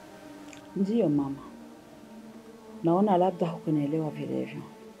 Ndiyo mama. Naona labda hukunielewa vilevyo.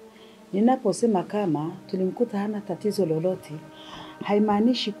 Ninaposema kama tulimkuta hana tatizo lolote,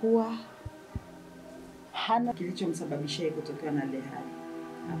 haimaanishi kuwa hana kilichomsababisha kutokana na ile hali.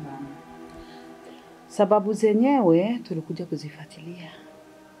 Hapana. Sababu zenyewe tulikuja kuzifuatilia.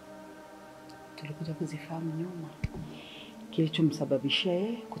 Tulikuja kuzifahamu nyuma kilichomsababisha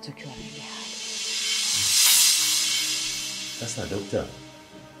kutokana na ile hali. Sasa dokta,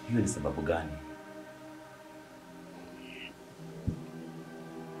 hiyo ni sababu gani?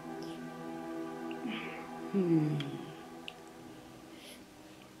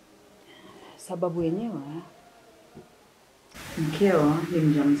 Sababu yenyewe, mkeo ni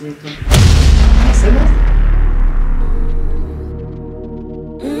mjamzito.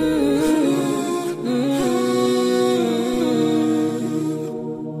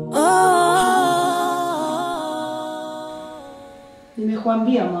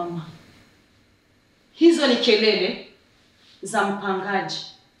 Nimekuambia mama, hizo ni kelele za mpangaji,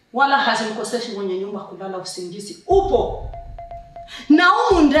 wala hazimkoseshi mwenye nyumba kulala usingizi. Upo na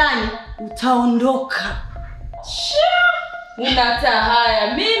humu ndani utaondoka. Unata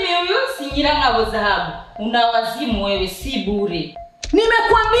haya, mimi huyu singira ngabo zahabu. Unawazimu wewe, si bure.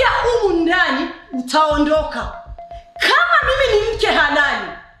 Nimekuambia humu ndani utaondoka. Kama mimi ni mke halali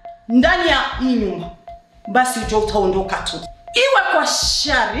ndani ya hii nyumba, basi utaondoka tu. Iwe kwa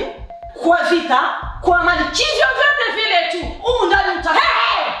shari, kwa vita, kwa mali, kivyo vyote vile tu. Humu ndani utaondoka.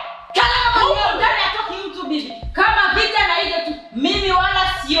 Kama humu ndani atoki mtu bibi. Kama vita na ile tu, mimi wala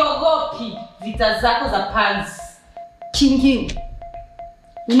siogopi vita zako za panzi. Kingine,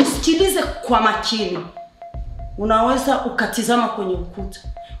 unisikilize kwa makini. Unaweza ukatizama kwenye ukuta.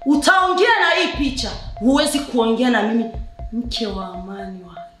 Utaongea na hii picha, huwezi kuongea na mimi, mke wa amani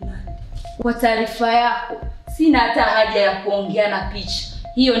wa halali. Kwa taarifa yako, sina hata haja ya kuongea na picha.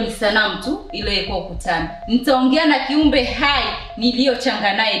 Hiyo ni sanamu tu iliyowekwa ukutani. Nitaongea na kiumbe hai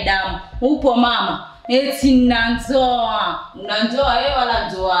niliyochanga naye damu. Upo mama? Eti nanzoa. Unanzoa wewe wala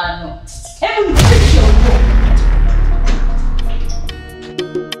ndoano. Hebu nifikie huko.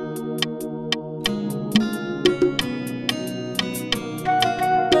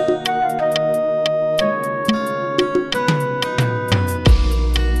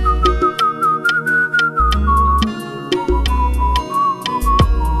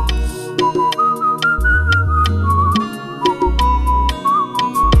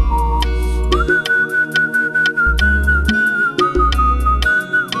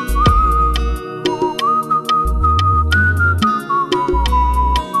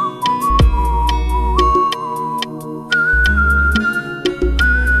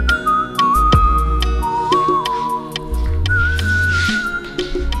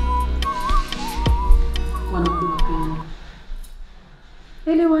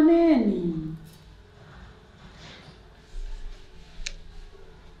 Elewaneni.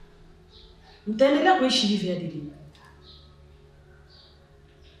 Mtaendelea kuishi hivi hadi lini?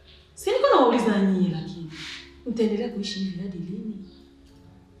 Si niko nawauliza nyinyi, lakini mtaendelea kuishi hivi hadi lini?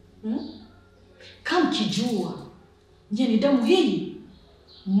 Kama kijua nyinyi ni damu hii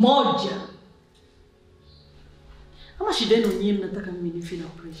moja, ama shida yenu nyinyi mnataka mimi nife na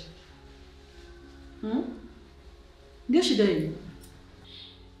pressure? Ndio shida yenu.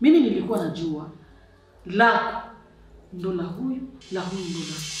 Mimi nilikuwa najua lako ndo la huyu ndo lako.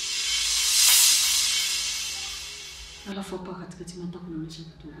 Alafu hapa katikati nataka kunionyesha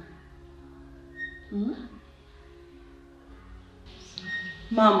kitu.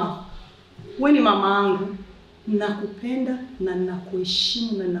 Mama, wewe ni mama yangu. Nakupenda na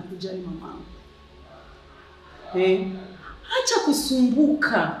nakuheshimu na nakujali mama yangu. Acha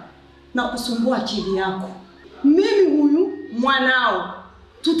kusumbuka na kusumbua akili yako. Mimi huyu mwanao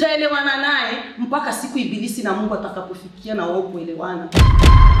tutaelewana naye mpaka siku Ibilisi na Mungu atakapofikia na wao kuelewana.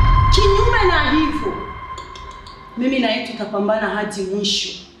 Kinyume na hivyo, mimi na yeye tutapambana hadi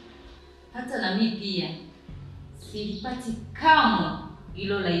mwisho. Hata na mimi pia silipati kamwe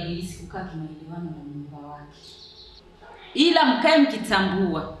hilo la Ibilisi kukaa kimaelewano na Mungu wake. Ila mkae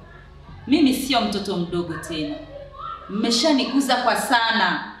mkitambua mimi sio mtoto mdogo tena. Mmeshanikuza kwa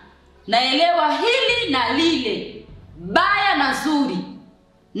sana. Naelewa hili na lile, baya na zuri.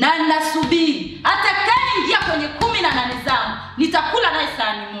 Na nasubiri hata kama ingia kwenye 18 zangu nitakula naye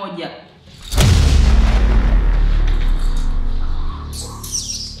sahani moja.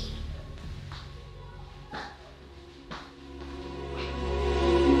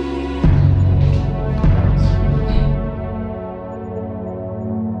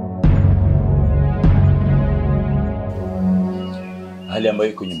 Hali ambayo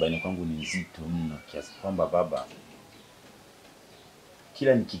iko nyumbani kwangu ni nzito mno kiasi kwamba baba,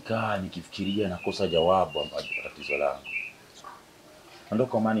 kila nikikaa nikifikiria nakosa jawabu ambalo tatizo langu. Ndio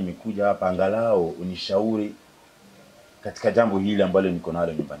kwa maana nimekuja hapa angalau unishauri katika jambo hili ambalo niko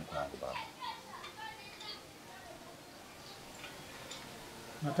nalo nyumbani kwangu baba.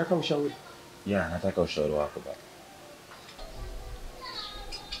 Nataka ushauri. Nataka ushauri wako baba.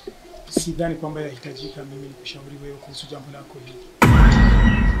 Sidhani kwamba yahitajika mimi nikushauri wewe kuhusu jambo lako hili.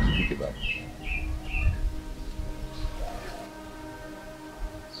 Kivipi baba?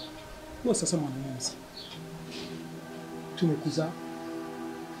 Wewe sasa mwanamume, tumekuzaa,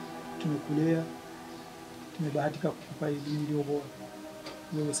 tumekulea, tumebahatika kukupa elimu iliyo bora.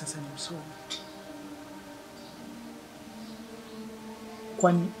 Wewe sasa ni msomi.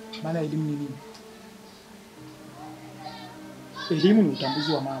 Kwani maana elimu ni nini? Elimu ni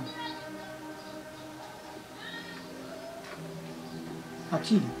utambuzi wa mambo.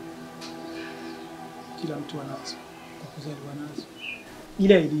 Akili kila mtu anazo kwa kuzaliwa nazo.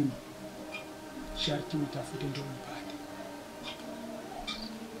 Ila elimu sharti utafute ndio upate.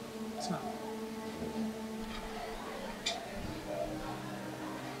 Sawa.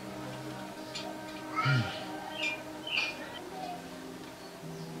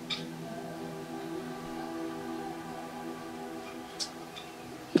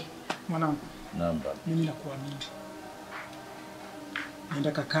 Mwanangu, mimi nakuamini.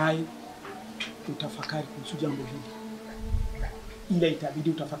 Nenda kakae utafakari kuhusu jambo hili. Ila itabidi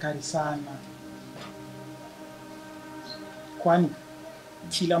utafakari sana. Kwani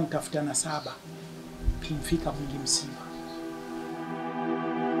kila mtafutana saba kumfika mwingi msiba.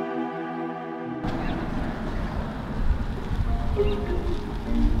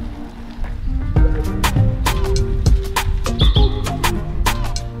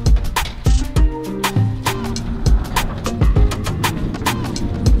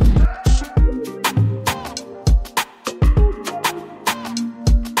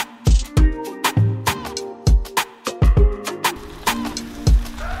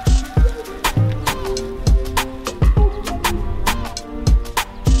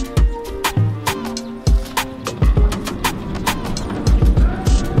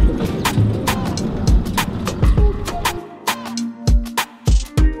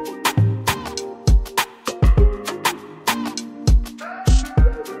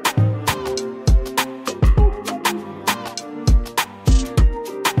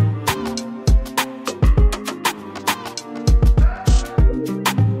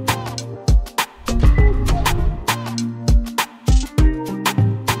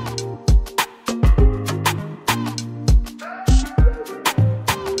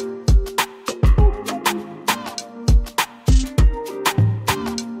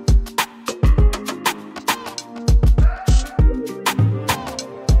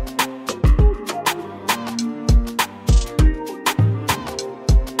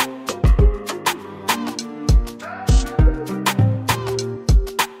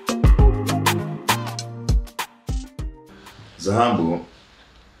 Zahabu,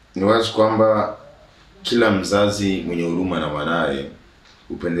 ni wazi kwamba kila mzazi mwenye huruma na mwanae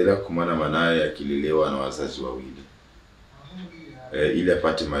hupendelea kumwona mwanae akilelewa na wazazi wawili, ili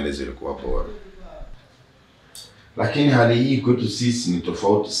apate malezi yaliyokuwa bora. Lakini hali hii kwetu sisi ni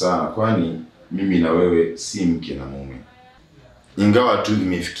tofauti sana, kwani mimi na wewe si mke na mume. Ingawa tu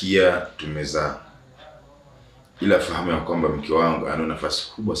imefikia tumezaa, ila fahamu ya kwamba mke wangu ana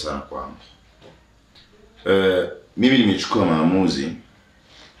nafasi kubwa sana kwangu. mimi nimechukua maamuzi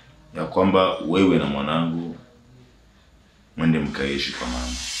ya kwamba wewe na mwanangu mwende mkaishi kwa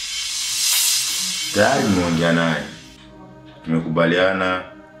mama. Tayari nimeongea naye. Tumekubaliana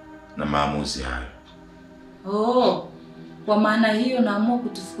na maamuzi hayo. Oh, kwa maana hiyo naamua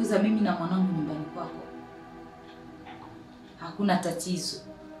kutufukuza mimi na mwanangu nyumbani kwako. Hakuna tatizo.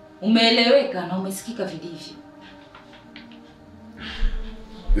 Umeeleweka na umesikika vilivyo.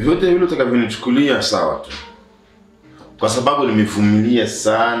 Vyote vile utakavyonichukulia sawa tu. Kwa sababu nimevumilia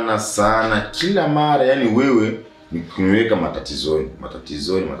sana kila mara, yani wewe ni kuniweka matatizoni.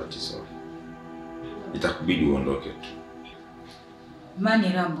 Itakubidi uondoke tu.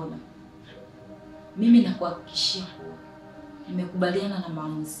 MANIRAMBONA, mimi nakuhakikishia kuwa nimekubaliana na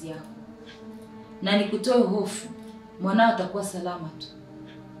maamuzi yako. Na nikutoe hofu, mwanao atakuwa salama tu.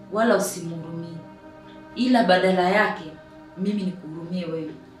 Wala usimhurumie. Ila badala yake mimi nikuhurumie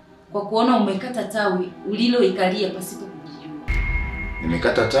wewe kwa kuona umekata tawi uliloikalia pasipo kujijua.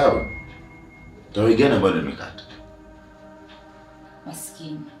 Nimekata tawi? Tawi gani ambalo nimekata?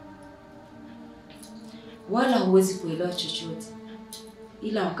 Maskini. Wala huwezi kuelewa chochote.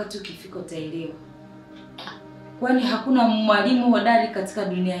 Ila wakati ukifika utaelewa. Kwani hakuna mwalimu hodari katika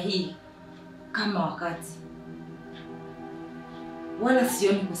dunia hii kama wakati. Wala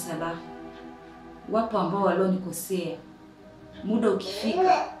sioni kosa lako. Wapo ambao walionikosea. Muda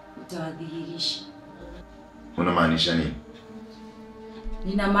ukifika utawadhihirisha. Unamaanisha nini?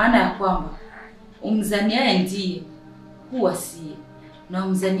 Nina maana ya kwamba umzaniaye ndiye huwa siye, na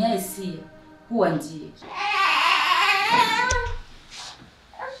umzaniaye siye huwa ndiye.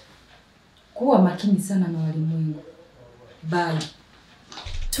 Kuwa makini sana na walimwengu. Bye.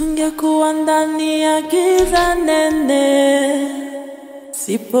 Tungekuwa ndani ya giza nene,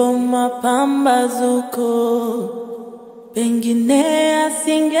 sipo mapambazuko, pengine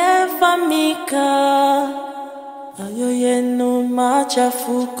asingefahamika hayo yenu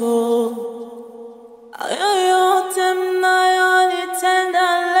machafuko. Hayo yote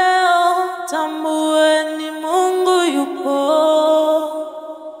mnayonitenda leo, tambueni Mungu yupo.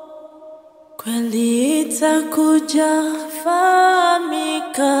 Kweli itakuja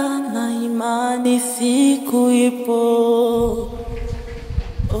fahamika, na imani siku ipo.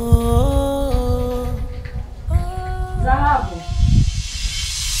 Dhahabu.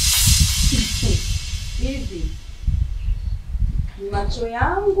 Hivi ni macho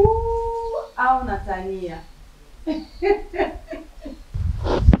yangu au natania?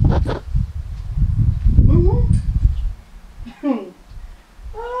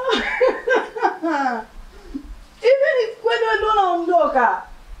 Hivi ni kweli wewe ndio unaondoka?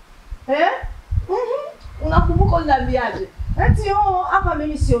 Unakumbuka uliniambiaje? Eti hapa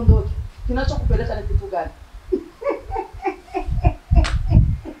mimi siondoki. Kinachokupeleka ni kitu gani?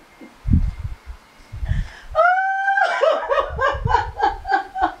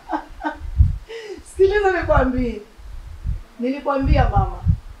 Sikiliza nikwambie. Nilikwambia mama,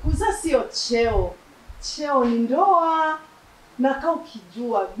 kuzaa sio cheo. Cheo ni ndoa. Na kama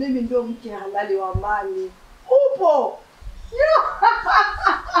ukijua mimi ndio mke halali wa amani. Upo.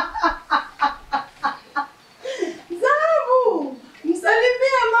 Zahabu,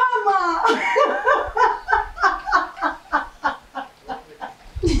 msalimie mama.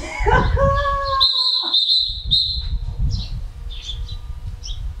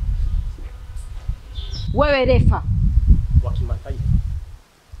 Wewe refa wa kimataifa,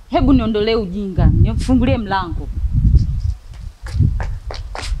 hebu niondolee ujinga, nifungulie mlango.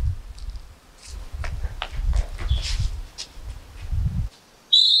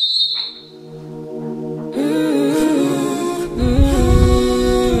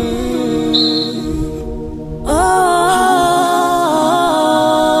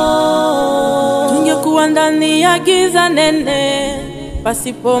 Tungekuwa ndani ya giza nene,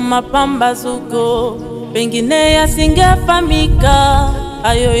 pasipo mapambazuko, pengine yasingefahamika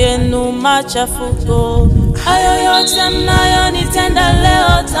hayo yenu machafuko. Hayo yote mnayonitenda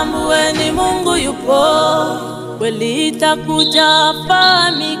leo, tambueni Mungu yupo. Kweli itakuja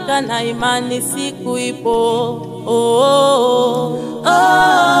fahamika, na imani siku ipo.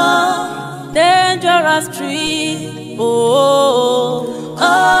 Dangerous tree.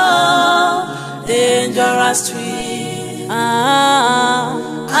 Dangerous tree.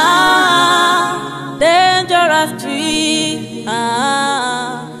 Dangerous tree.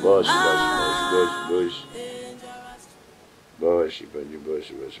 Bosh.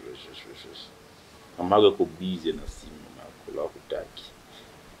 Amaga ko busy na simu na kula kutaki.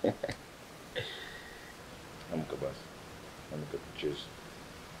 Amka basi. Amka kucheza.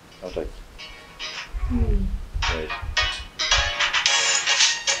 Hataki.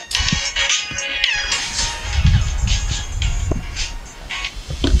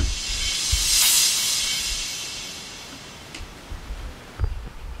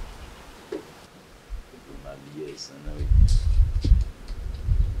 pesa na wewe.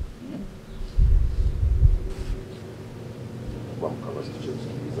 Kwa mkabasi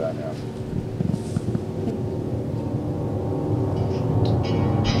tuchokizana hapo.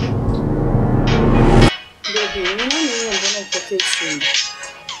 Baby, ni nani mbona upokee simu?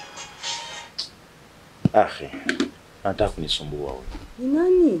 Akhi, anataka kunisumbua wewe. Ni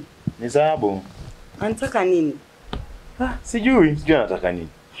nani? Ni Zahabu. Anataka nini? Sijui anataka nini.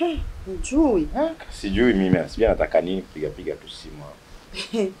 Hujui? Sijui mimi, sijui anataka nini kupiga tu simu hapo.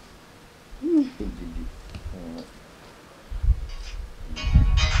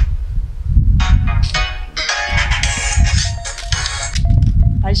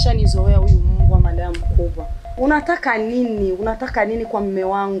 Aisha nizoea huyu mbwa malaya mkubwa. Unataka nini? Unataka nini kwa mume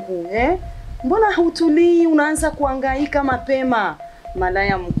wangu? Mbona hutulii unaanza kuhangaika mapema?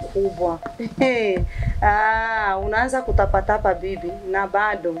 Malaya mkubwa. Unaanza kutapatapa bibi na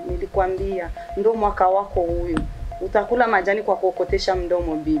bado nilikwambia ndo mwaka wako huyu. Utakula majani kwa kuokotesha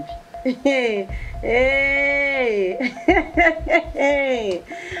mdomo bibi.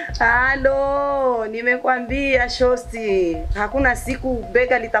 Halo, nimekwambia shosti. Hakuna siku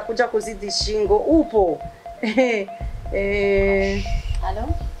bega litakuja kuzidi shingo. Upo? Halo?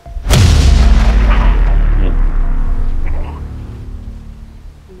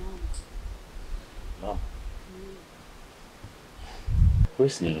 Mama. Wewe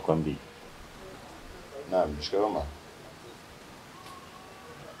si nilikwambia. Naam, shikamoo.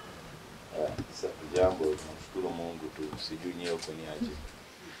 Jambo, tunamshukuru Mungu tu. Sijui nyewe uko ni aje.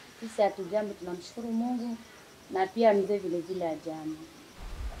 Sisi hatujambo, tunamshukuru Mungu na pia mzee vile vile ajambo.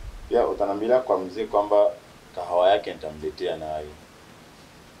 Pia utanambia kwa mzee kwamba kahawa yake nitamletea nayo.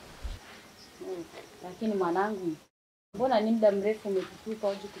 Lakini mwanangu, mbona ni muda mrefu umetutupa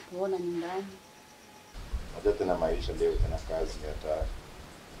uje kutuona nyumbani? Hata tena maisha leo tena kazi ni hatari.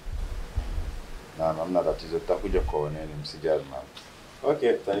 Na hamna tatizo, tutakuja kuoneni, msijali mama.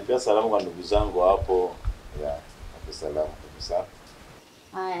 Okay, tanipia salamu kwa ndugu zangu hapo. Hapo salamu kabisa.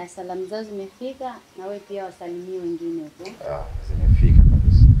 Haya, salamu zao zimefika na wewe pia wasalimie wengine huko. Zimefika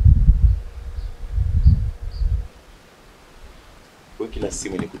kabisa. Kwa kila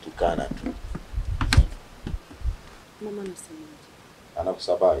simu ni kutukana tu. Mama anasemaje?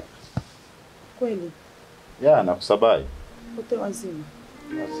 Anakusabai. Kweli? Anakusabai. Wote wazima.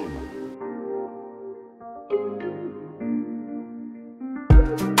 Wazima.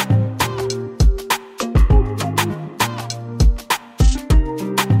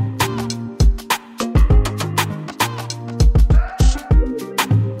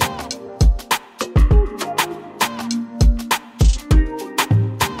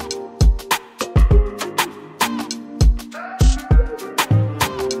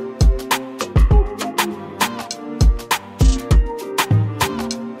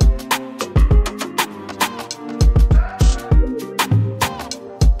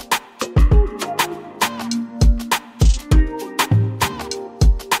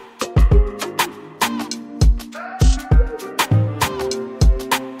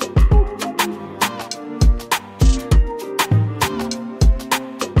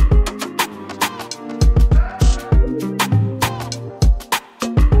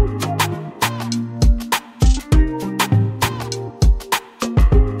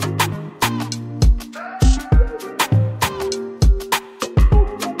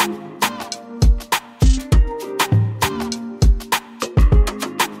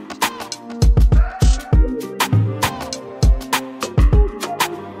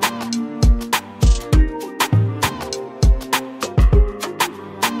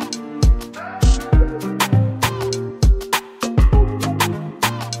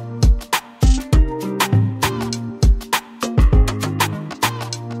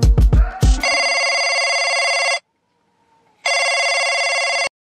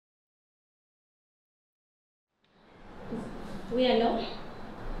 Hello.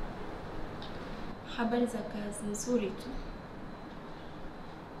 Habari za kazi nzuri tu.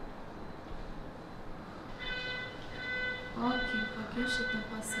 Okay, kwa kesho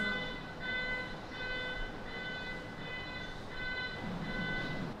itakuwa sawa.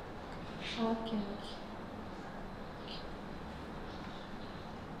 Okay.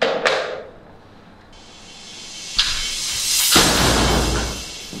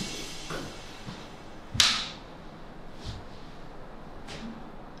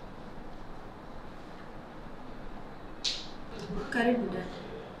 Karibu dada.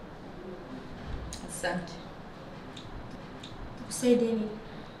 Asante. Tukusaidie nini?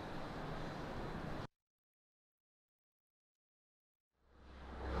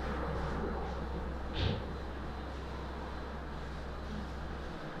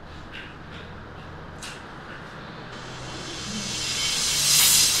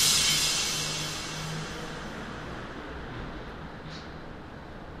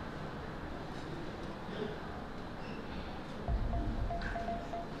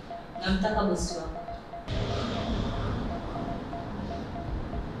 Namtaka bosi wako.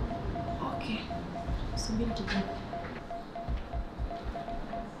 Okay. Subiri kidogo.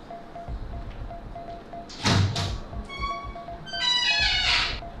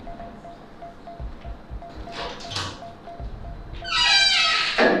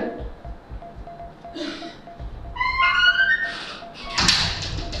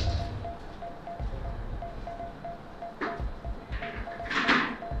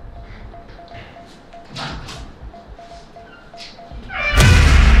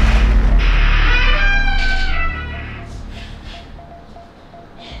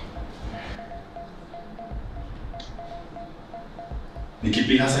 Ni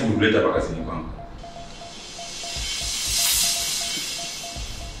kipi hasa kimekuleta hapa kazini kwangu?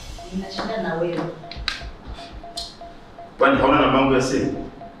 Nina shida na wewe. Kwani hauna namba yangu ya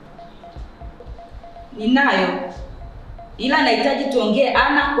simu? Ninayo. Ila nahitaji tuongee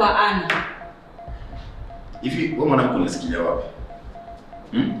ana kwa ana. Hivi wewe mwanamke unasikia wapi?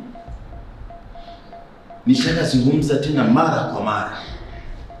 Nishakazungumza tena mara kwa mara.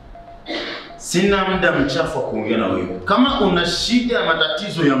 Sina muda mchafu wa kuongea na wewe. Kama una shida ya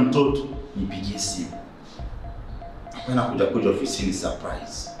matatizo ya mtoto, nipigie simu. Hapana kuja ofisini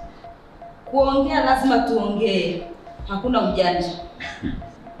surprise. Kuongea lazima tuongee. Hakuna ujanja.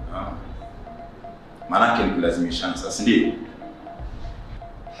 Maanake ni kulazimishana sasa, ndio?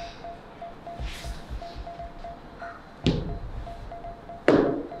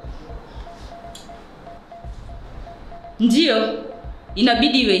 Ndio.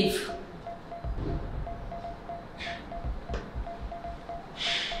 Inabidi iwe hivyo.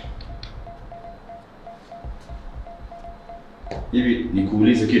 Hivi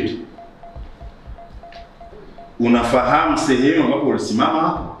nikuulize kitu. Unafahamu sehemu ambapo ulisimama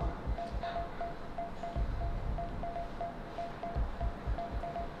hapo?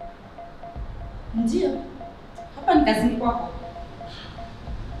 Ndio. Hapa ni kazini kwako.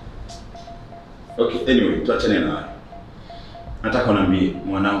 Okay, anyway, tuachane na hayo. Nataka uniambie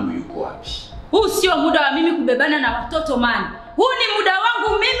mwanangu yuko wapi? Huu sio muda wa mimi kubebana na watoto mani. Huu ni muda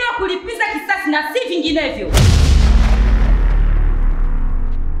wangu mimi wa kulipiza kisasi na si vinginevyo.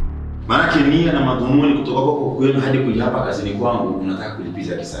 Maana nia na madhumuni kutoka kwako kwenu hadi kuja hapa kazini kwangu unataka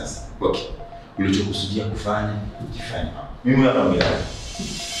kulipiza kisasi. Okay. Ulichokusudia kufanya, kifanye hapa. Mimi hapa mbele yako.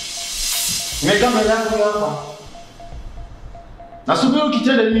 Nimekaa mbele yako hapa. Nasubiri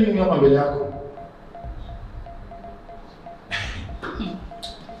ukitenda nini mimi hapa mbele yako?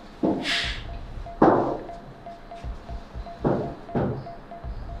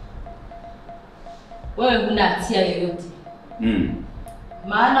 Wewe huna hatia yoyote.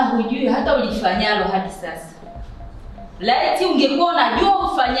 Maana hujui hata ulifanyalo hadi sasa. Laiti ungekuwa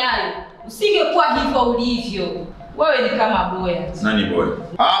unajua ufanyayo, usingekuwa hivyo ulivyo. Wewe ni kama boya. Nani boya?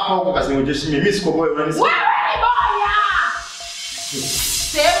 Hapa huko kazini ujeshi mimi siko boya, unanisikia? Wewe ni boya!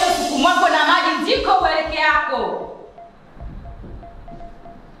 Sehemu sukumwako na maji ndiko ueleke yako.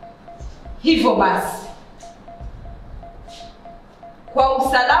 Hivyo basi. Kwa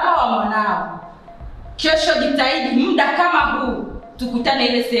usalama wa mwanao, kesho jitahidi muda kama huu tukutane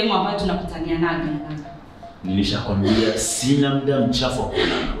ile sehemu ambayo tunakutania naga. Nilishakwambia sina muda mchafu wa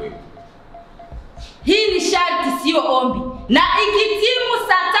kuonana na wewe. Hii ni sharti sio ombi. Na ikitimu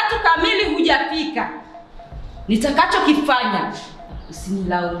saa 3 kamili hujafika, nitakachokifanya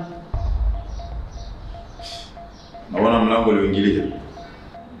usinilaumu. Naona mlango ulioingilia.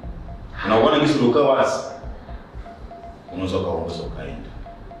 Unaona jinsi uliokaa wazi. Unaweza kaongoza ukaenda.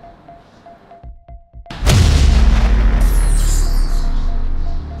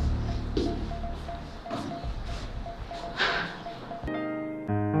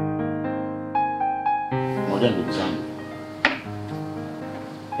 Moja ndugu zangu.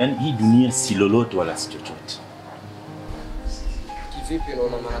 Yaani hii dunia si lolote wala si chochote. Kivipi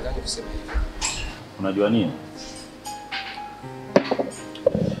unaona maana gani kusema hivyo? Unajua nini?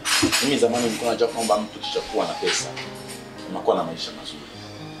 Mimi zamani nilikuwa najua kwamba mtu kishakuwa na pesa unakuwa na maisha mazuri.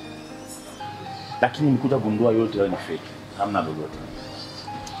 Lakini nimekuja gundua yote hayo ni fake. Hamna lolote.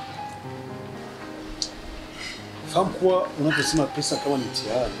 Fahamu kuwa unaposema pesa kama ni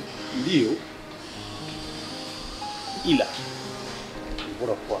mtihani, ndio, ila ni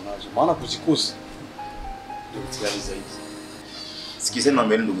bora kuwa nazo, maana kuzikosa ndio mtihani zaidi. Sikizeni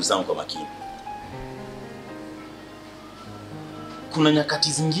naombeni ndugu zangu kwa makini. Kuna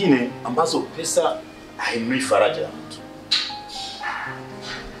nyakati zingine ambazo pesa haimui faraja ya mtu.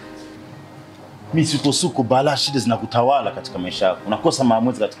 Misukosuko, balaa, shida zinakutawala katika maisha yako. Unakosa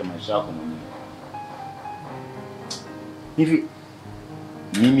maamuzi katika maisha yako mwenyewe. Hivi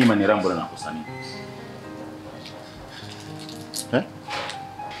mimi MANIRAMBONA nakosa nini?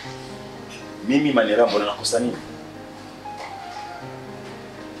 Mimi Manirambona nakosa nini?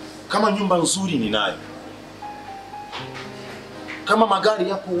 Kama nyumba nzuri ninayo, kama magari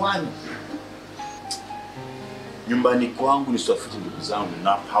yapo wani, nyumbani kwangu nisiwafute ndugu zangu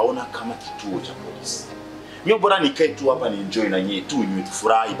na haona kama kituo cha polisi. Mimi bora nikae tu hapa ni enjoy na nyie tu nywe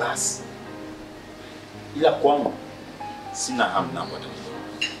tufurahi basi. Ila kwangu sina hamu na watu.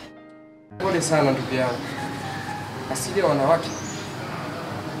 Pole sana ndugu yangu. Asili ya wanawake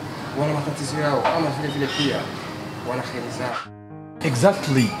wana matatizo yao ama vile pia wana kheri zao.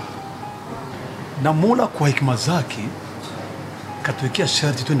 Exactly. Na Mola kwa hekima zake katuwekea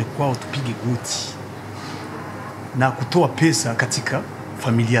sharti tuende kwao tupige goti na kutoa pesa katika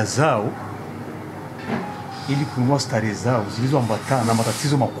familia zao ili kununua starehe zao zilizoambatana na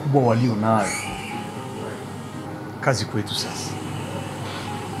matatizo makubwa walio nayo. Kazi kwetu sasa,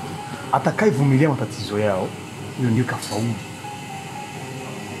 atakayevumilia matatizo yao hiyo ndio kafaulu.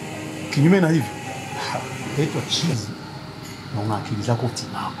 Kinyume na hivyo utaitwa chizi na una akili zako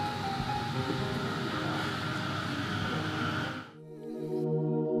timamu.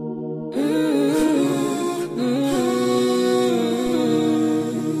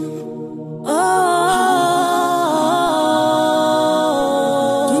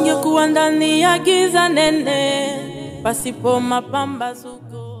 Tungekuwa ndani ya giza nene pasipo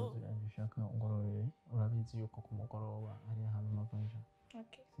mapambazuko.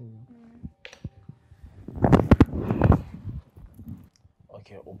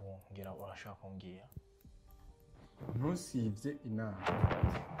 Okay, ubu ngira urashaka kumbwira. Ntusivye inama.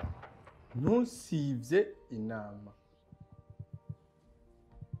 Ntusivye inama.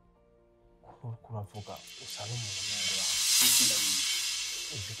 Kuravuga usa n'umuntu mwengura.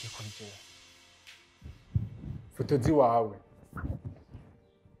 Iviki kuri je. Fotozi wawe.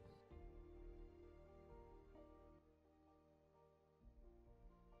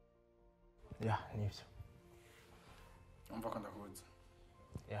 Ya, nivyo. Umva ko ndakuzi.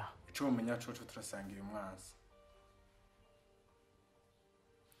 Ya. Ico umenya coco turasangiye umwansi.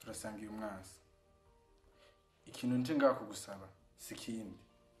 Turasangiye umwansi. Ikintu nje ngako gusaba sikindi.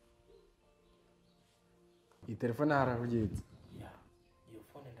 Iyi telefone harahugeze. Ya. Iyo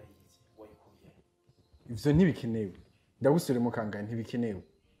phone ndayizi wayikuye. Ivyo ntibikenewe. Ndagusore mu kangaye ntibikenewe.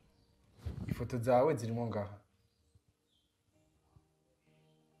 Ifoto zawe zirimo ngaha.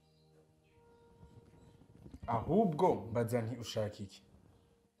 Ahubwo mbaza nti ushaka iki?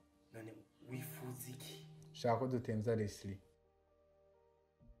 None wifuza iki? Shaka ko dutemza Leslie.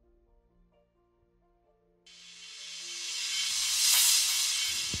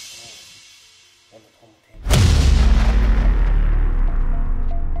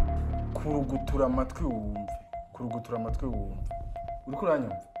 Kurugutura amatwi wumve. Kurugutura amatwi wumve. Uriko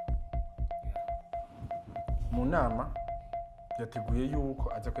uranyumva? Mu nama yateguye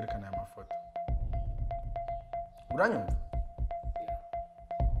yuko aza kwerekana aya mafoto. Uranyumva?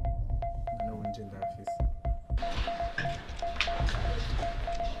 None winje ndafise.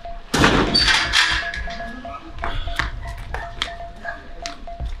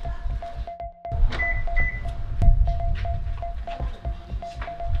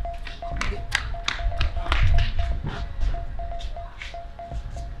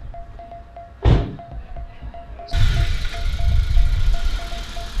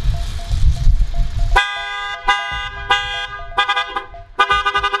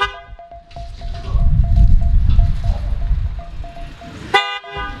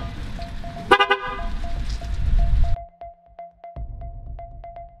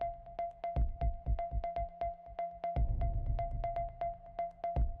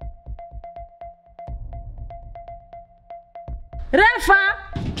 Refa!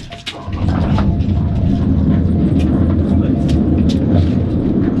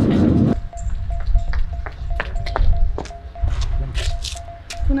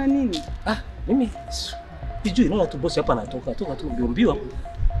 Kuna nini? Mimi sijui naona tu bosi hapa anatoka tu mbio hapo.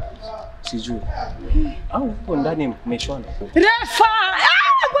 Sijui. Au uko ndani mmeshwana. Refa!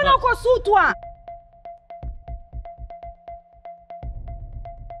 Mbona uko sutwa?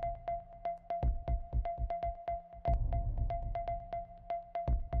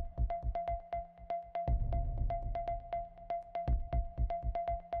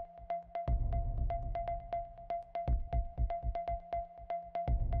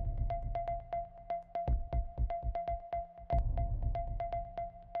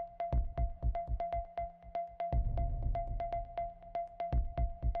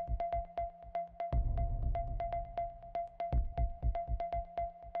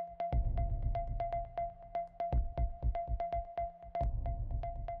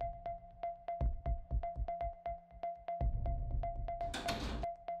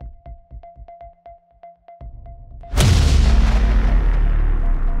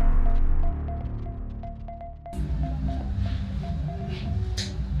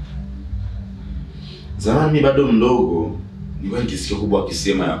 Zamani mimi bado mdogo, nilikuwa nikisikia kubwa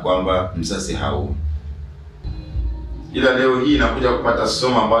akisema ya kwamba mzazi haui. Ila leo hii nakuja kupata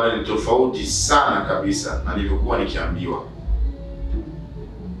somo ambalo ni tofauti sana kabisa na nilivyokuwa nikiambiwa.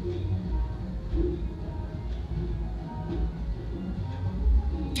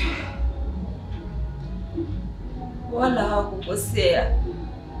 Wala hawakukosea.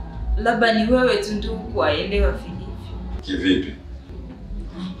 Labda ni wewe tu ndio kuwaelewa vilivyo. Kivipi?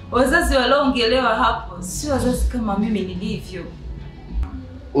 Wazazi walioongelewa hapo si wazazi kama mimi nilivyo.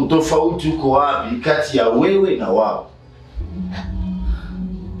 Utofauti uko wapi kati ya wewe na wao?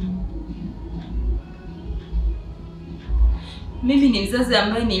 Mimi ni mzazi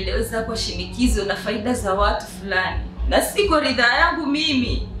ambaye niliweza kwa shinikizo na faida za watu fulani, na si kwa ridhaa yangu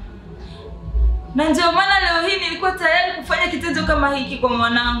mimi. Na ndio maana leo hii nilikuwa tayari kufanya kitendo kama hiki kwa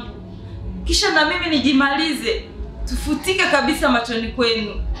mwanangu. Kisha na mimi nijimalize, tufutike kabisa machoni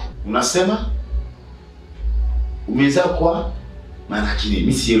kwenu. Unasema? Umezaa kwa maana kini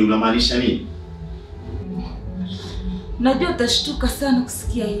mimi sielewi unamaanisha nini? Najua utashtuka sana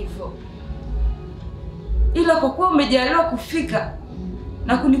kusikia hivyo. Ila kwa kuwa umejaliwa kufika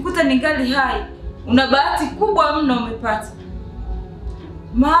na kunikuta ningali hai, una bahati kubwa mno umepata.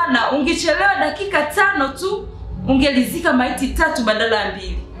 Maana ungechelewa dakika 5 tu, ungelizika maiti 3 badala ya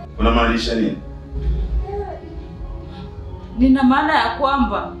 2. Unamaanisha nini? Nina maana ya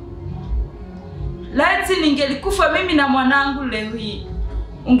kwamba laiti ningelikufa mimi na mwanangu leo hii,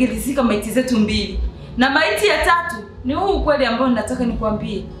 ungelizika maiti zetu 2. Na maiti ya 3 ni huu ukweli ambao nataka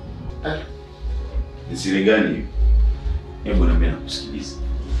nikwambie. Ni siri gani hiyo? Hebu na mimi nakusikiliza.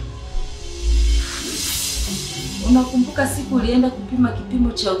 Unakumbuka siku ulienda kupima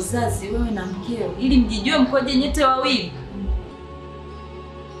kipimo cha uzazi wewe na mkeo ili mjijue mkoje nyote wawili?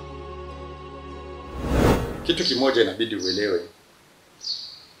 Kitu kimoja inabidi uelewe.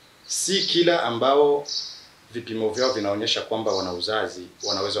 Si kila ambao vipimo vyao vinaonyesha kwamba wana uzazi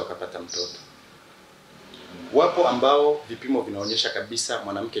wanaweza wakapata mtoto. Wapo ambao vipimo vinaonyesha kabisa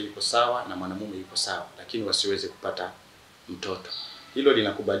mwanamke yuko sawa na mwanamume yuko sawa, lakini wasiweze kupata mtoto. Hilo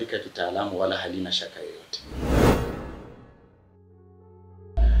linakubalika kitaalamu wala halina shaka yoyote.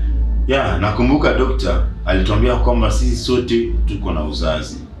 Ya, nakumbuka dokta alituambia kwamba sisi sote tuko na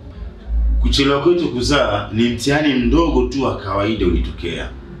uzazi. Kuchelewa kwetu kuzaa ni mtihani mdogo tu wa kawaida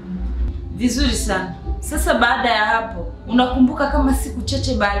ulitokea. Vizuri sana. Sasa baada ya hapo, unakumbuka kama siku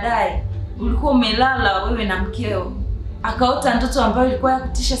chache baadaye ulikuwa umelala wewe na mkeo, akaota ndoto ambayo ilikuwa ya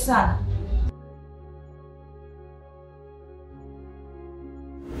kutisha sana.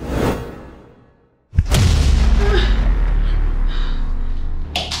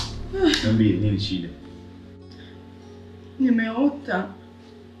 Niambie nini shida? Nimeota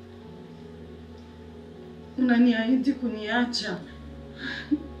unaniahidi kuniacha.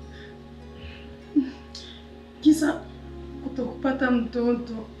 Kisa kutokupata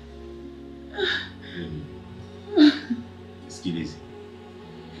mtoto. Sikiliza.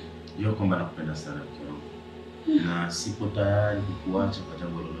 Yo kwamba nakupenda sana mke wangu. Na sipo tayari kukuacha kwa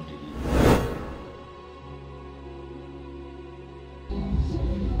jambo lolote lile.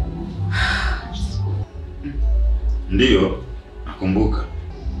 Ndiyo, nakumbuka.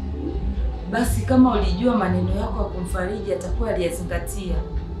 Basi kama ulijua maneno yako ya kumfariji atakuwa aliyazingatia,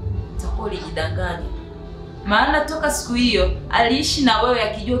 utakuwa ulijidanganya. Maana toka siku hiyo aliishi na wewe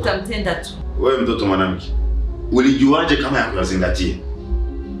akijua utamtenda tu. Wewe mtoto mwanamke, ulijuaje kama ya kuyazingatia?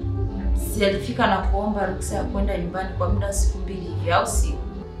 Si alifika na kuomba ruksa ya kwenda nyumbani kwa muda wa siku 2 hivi au si?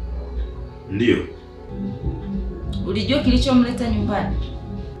 Ndiyo. Ulijua kilichomleta nyumbani?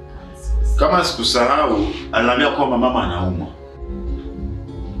 Kama sikusahau, aliniambia kwamba mama anaumwa.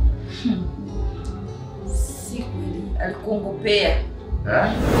 Si kweli, alikuongopea.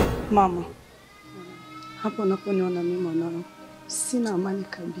 Mama, hapo unaponiona mimi mwanangu, sina amani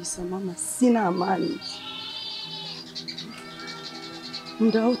kabisa mama, sina amani.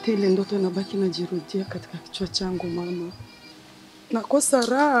 Muda wote ile ndoto inabaki najirudia katika kichwa changu mama. Nakosa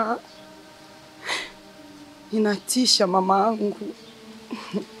raha. Inatisha mama yangu.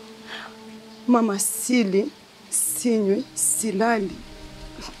 Mama, sili, sinywi, silali.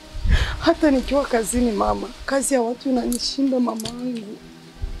 Hata nikiwa kazini mama, kazi ya watu inanishinda mama yangu.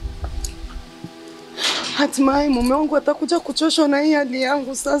 Hatimaye mume wangu atakuja kuchoshwa na hii hali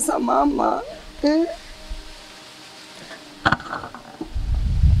yangu sasa mama.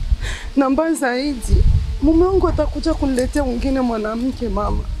 Na mbaya zaidi, mume wangu atakuja kuniletea mwingine mwanamke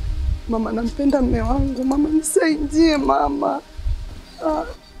mama. Mama, nampenda mume wangu mama, nisaidie mama.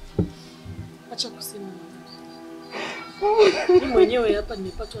 Acha kusema mimi mwenyewe hapa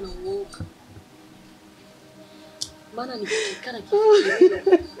nimepatwa na uoga. Maana nikikana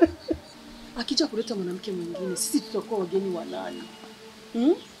kifikiria Akija kuleta mwanamke mwingine, sisi tutakuwa wageni wa nani?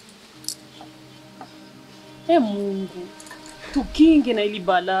 Mungu, tukinge na ili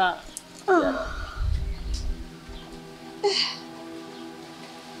balaa.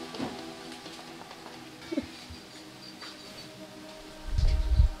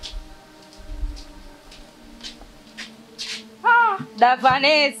 Da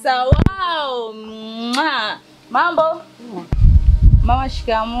Vanessa, wow! Mambo? Mama,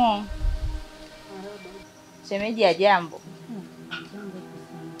 shikamoo. Shemeji ya jambo.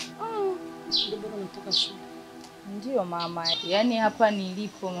 Ndio mama, yaani hapa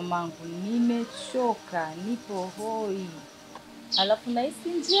nilipo mamangu nimechoka, nipo hoi. Alafu nahisi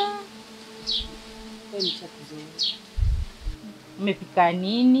njaa. Wewe ni chakuzoea. Umepika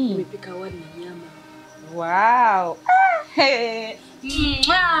nini? Nimepika wali na nyama. Wow.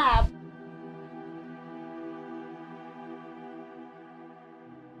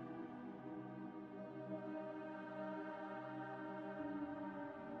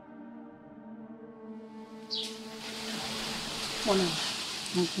 Mwana.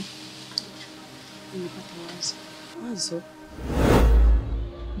 Nimepata wazo.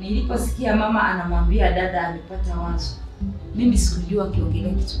 Niliposikia mama anamwambia dada amepata wazo, mimi sikujua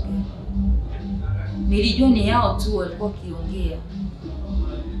akiongelea kitu gani. Nilijua ni yao tu walikuwa kiongea.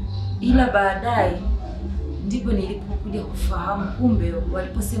 Ila baadaye ndipo nilipokuja kufahamu kumbe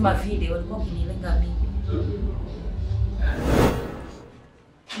waliposema vile walikuwa kunilenga mimi.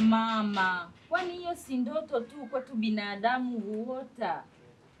 Mama, kwani hiyo si ndoto tu kwetu binadamu huota?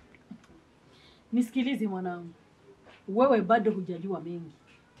 Nisikilize mwanangu. Wewe bado hujajua mengi.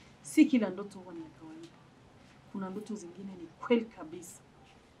 Si kila ndoto huwa ni kawaida. Kuna ndoto zingine ni kweli kabisa.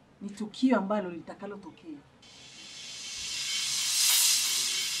 Ni tukio ambalo litakalotokea.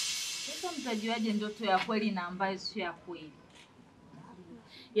 Sasa mtajuaje ndoto ya kweli na ambayo sio ya kweli?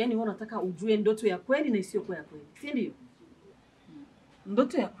 Yaani wewe unataka ujue ndoto ya kweli na isiyo ya kweli, si ndio?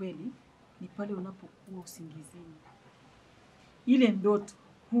 Ndoto ya kweli ni pale unapokuwa usingizini. Ile ndoto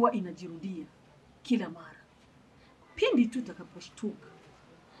huwa inajirudia kila mara. Pindi tu utakaposhtuka,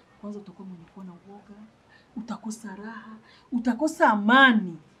 kwanza utakuwa mwenye kuwa na uoga, utakosa raha, utakosa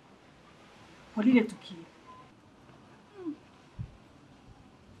amani kwa lile tukio.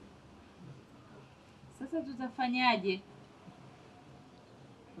 Sasa tutafanyaje?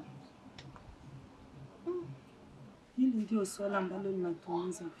 Hili ndio swala ambalo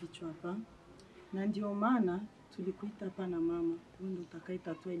linatuumiza vichwa hapa. Na ndio maana tulikuita hapa na mama. Wewe ndio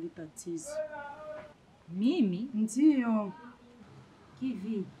utakayetatua hili tatizo. Mimi? Ndio.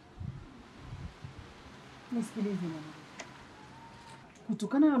 Kivi? Nisikilize mama.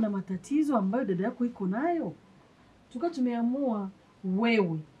 Kutokana na matatizo ambayo dada yako iko nayo, tumeamua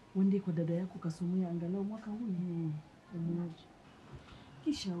wewe uende kwa dada yako kasomea angalau mwaka huu mmoja.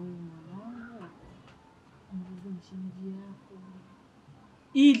 Kisha wewe mwanangu ongeza mshinji yako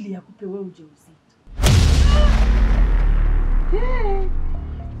ili akupe wewe ujauzito.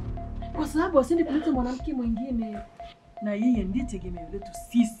 Kwa sababu asende kuleta mwanamke mwingine, na yeye ndiye tegemeo letu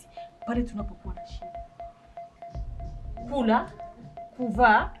sisi pale tunapokuwa na shida. Kula,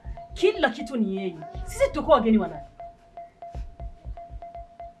 kuvaa, kila kitu ni yeye. Sisi tutakuwa wageni wa nani?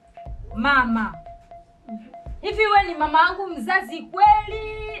 Mama, hivi wewe ni mama yangu mzazi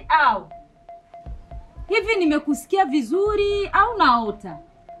kweli au? Hivi nimekusikia vizuri au naota?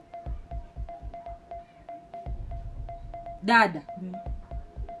 Dada,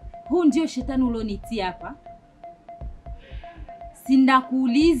 huu ndio shetani ulionitia hapa?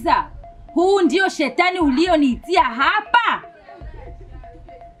 Sinakuuliza, huu ndio shetani ulionitia hapa?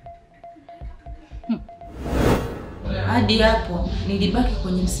 Hadi hapo nilibaki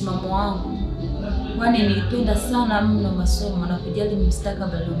kwenye msimamo wangu, kwani nilipenda sana mno masomo na kujali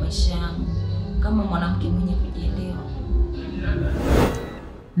mustakabali wa maisha yangu kama mwanamke mwenye kujielewa.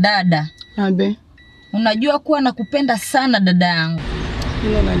 Dada, Abe, unajua kuwa nakupenda sana dada yangu.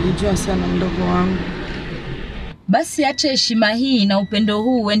 Hilo nalijua sana mdogo wangu. Basi acha heshima hii na upendo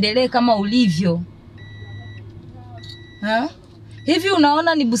huu uendelee kama ulivyo. Hivi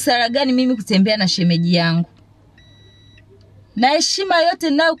unaona ni busara gani mimi kutembea na shemeji yangu? Na heshima yote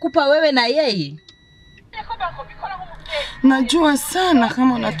ninayokupa wewe na yeye. Najua sana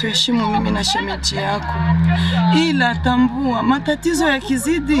kama unatuheshimu mimi na shemeji yako. Ila tambua matatizo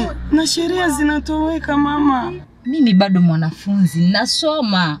yakizidi na sheria zinatoweka mama. Mimi bado mwanafunzi,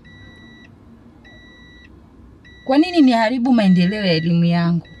 nasoma. Kwa nini niharibu maendeleo ya elimu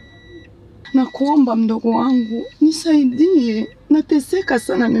yangu? Nakuomba mdogo wangu, nisaidie. Nateseka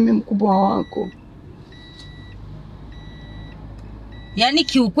sana mimi mkubwa wako. Yaani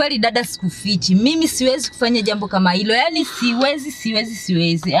kiukweli dada sikufichi. Mimi siwezi kufanya jambo kama hilo. Yaani siwezi.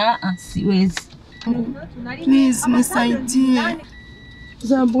 Siwezi. Please nisaidie.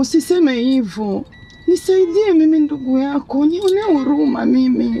 Zahabu, usiseme hivyo. Nisaidie mimi ndugu yako. Nione huruma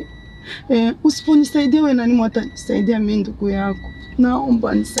mimi. Usiponisaidia wewe nani mwatanisaidia mimi ndugu yako?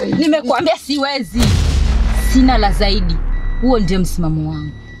 Naomba nisaidie. Nimekuambia siwezi. Sina la zaidi. Huo ndio msimamo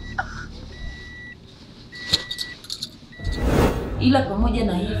wangu. Ila pamoja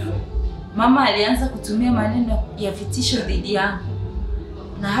na hivyo, mama alianza kutumia maneno ya vitisho dhidi yangu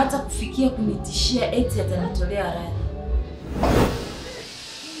na hata kufikia kunitishia eti atanitolea radhi.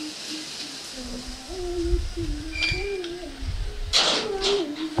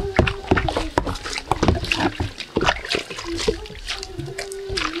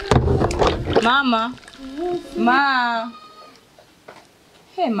 Mama.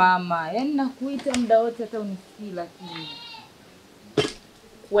 He mama, yaani nakuita muda wote hata unisikii lakini.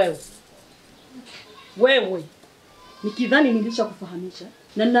 Wewe. Nikidhani nilishakufahamisha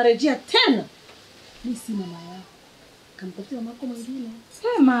na ninarejea tena. Mimi si mama yako. Kamtafutia mama yako mwingine.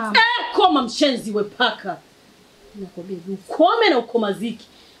 He mama. Koma mshenzi we paka. Nakwambia ukome na ukomaziki.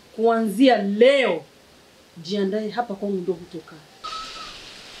 Kuanzia leo jiandae hapa kwangu ndio kutoka.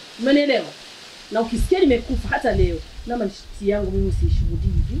 Umenielewa? Na ukisikia nimekufa hata leo, na manishiti yangu mimi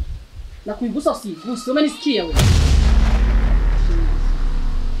usishuhudii hivi. Na kuigusa usiguse. Umenisikia wewe?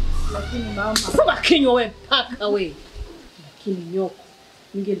 Lakini mama, funga kinywa wewe paka wewe. Lakini nyoko,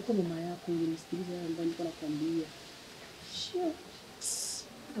 ningelikuwa mama yako ungenisikiliza yale ambayo nilikuwa nakwambia.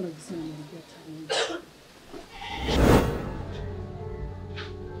 Anajisema nilikuwa tani.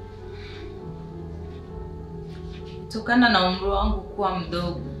 Kutokana na umri wangu kuwa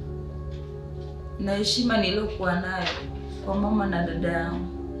mdogo na heshima niliyokuwa nayo kwa mama na dada yangu,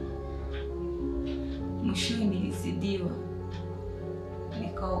 mwishowe nilizidiwa,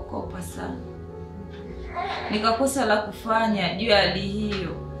 nikaokopa sana, nikakosa la kufanya juu ya hali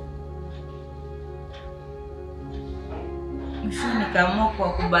hiyo. Mwishowe nikaamua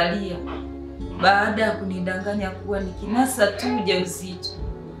kuwakubalia baada ya kunidanganya kuwa nikinasa tu ujauzito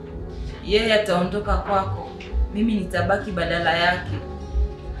yeye ataondoka kwako, mimi nitabaki badala yake,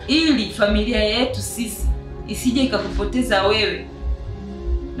 ili familia yetu sisi isije ikakupoteza wewe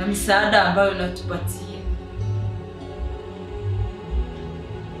na misaada ambayo unatupatia.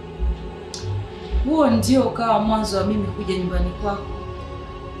 Huo ndio ukawa mwanzo wa mimi kuja nyumbani kwako.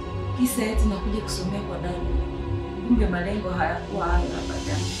 Kisa eti nakuja kusomea kwa dada. Kumbe malengo hayakuwa hayo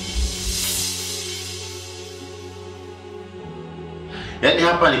abada. Yaani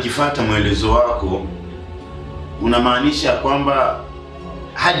hapa nikifuata mwelezo wako unamaanisha kwamba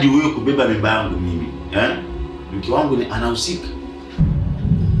hadi wewe kubeba mimba yangu mimi, mke wangu ni anahusika?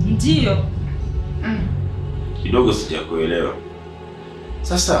 Ndio. Kidogo sijakuelewa.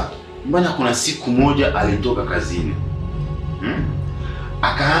 Sasa mbona kuna siku moja alitoka kazini,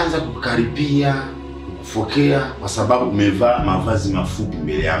 akaanza kukaribia, kukufokea kwa sababu umevaa mavazi mafupi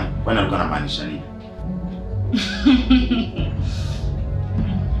mbele yangu? Kwani alikuwa anamaanisha nini?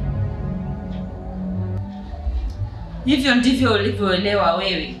 Hivyo ndivyo ulivyoelewa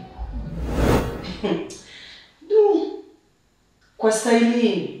wewe. Kwa staili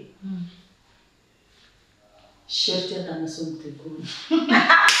hii. Sherti hata nasomteguni.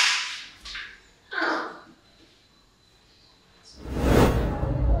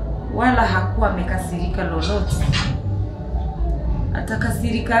 Wala hakuwa amekasirika lolote.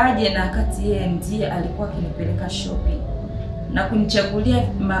 Atakasirika aje na kati yeye ndiye alikuwa akinipeleka shopping na kunichagulia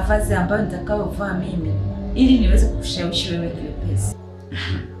mavazi ambayo nitakayovaa mimi ili niweze kushawishi wewe kilepesi.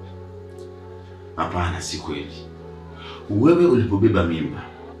 Hapana, si kweli. Wewe ulipobeba mimba,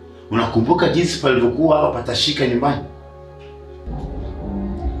 unakumbuka jinsi palivyokuwa hapa patashika nyumbani?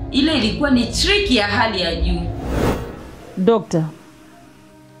 Ile ilikuwa ni trick ya hali ya juu. Dokta,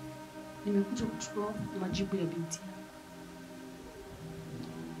 nimekuja kuchukua majibu ya binti yangu.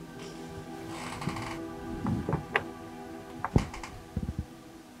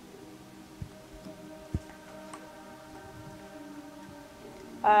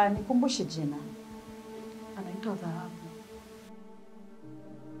 Nikumbushe jina. Anaitwa Dhahabu.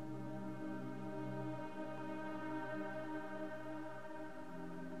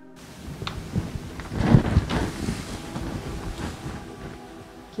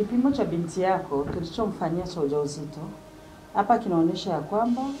 Kipimo cha binti yako tulichomfanyia cha ujauzito hapa kinaonyesha ya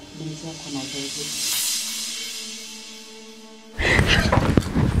kwamba binti yako ana ujauzito.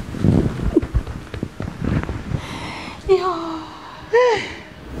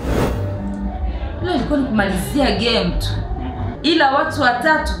 Leo ilikuwa ni kumalizia game tu. Ila watu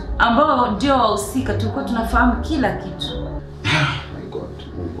watatu ambao ndio wahusika tulikuwa tunafahamu kila kitu.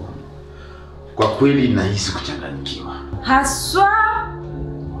 Kwa kweli nahisi kuchanganyikiwa. Haswa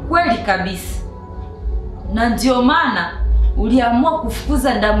kweli kabisa. Na ndio maana uliamua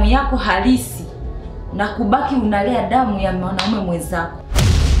kufukuza damu yako halisi na kubaki unalea damu ya mwanaume mwenzako.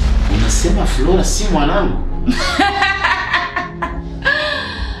 Unasema Flora si mwanangu?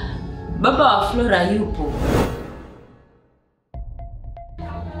 Baba wa Flora yupo.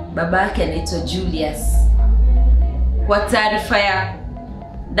 Baba yake anaitwa Julius. Kwa taarifa yako,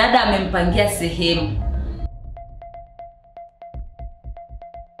 dada amempangia sehemu.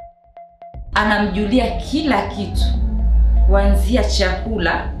 Anamjulia kila kitu, kuanzia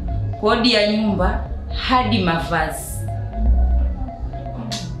chakula, kodi ya nyumba hadi mavazi.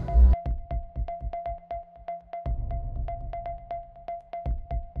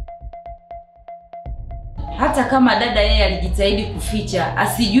 Hata kama dada yeye alijitahidi kuficha,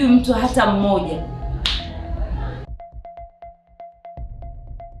 asijui mtu hata mmoja.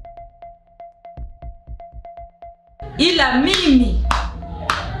 Ila mimi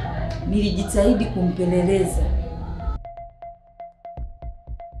nilijitahidi kumpeleleza.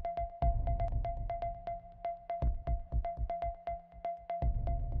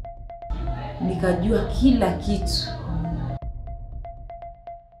 Nikajua kila kitu.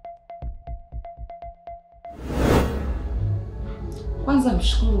 Kwanza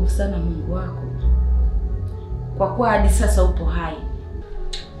mshukuru sana Mungu wako kwa kuwa hadi sasa upo hai.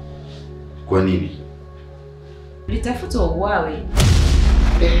 Kwa nini? Ulitafuta uwawe.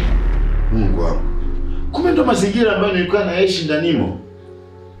 Mungu wangu. Kumbe ndo mazingira ambayo nilikuwa naishi ndanimo.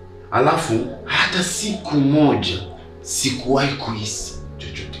 Alafu hata siku moja sikuwahi kuhisi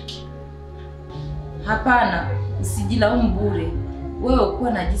chochote kile. Hapana, usijilaumu bure. Wewe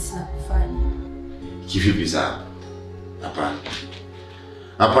ukuwa na jinsi la kufanya. Kivipi sana? Hapana.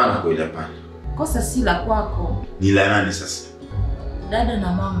 Hapana kweli hapana. Kosa si la kwako. Ni la nani sasa? Dada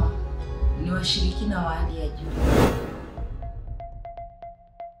na mama ni washirikina wa hali ya juu.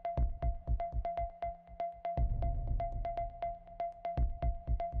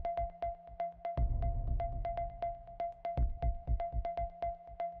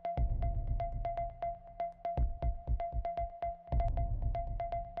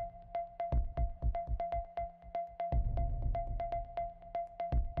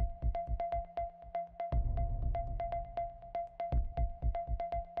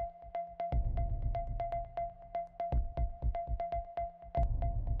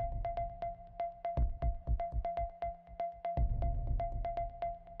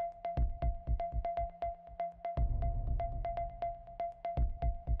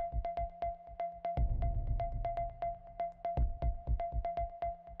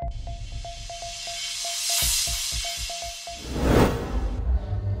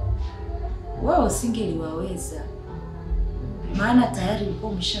 Wao usingeliwaweza. Maana tayari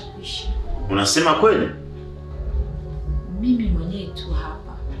ulikuwa umeshakwisha. Unasema kweli? Mimi mwenyewe tu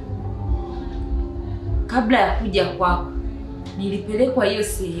hapa. Kabla ya kuja kwako, nilipelekwa hiyo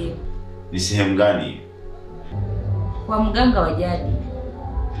sehemu. Ni sehemu gani? Kwa mganga wa jadi.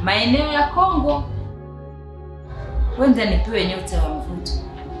 Maeneo ya Kongo. Wenda nipewe nyota ya mvuto.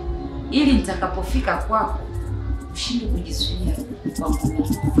 Ili nitakapofika kwako, ushinde kujizuia kwa Mungu.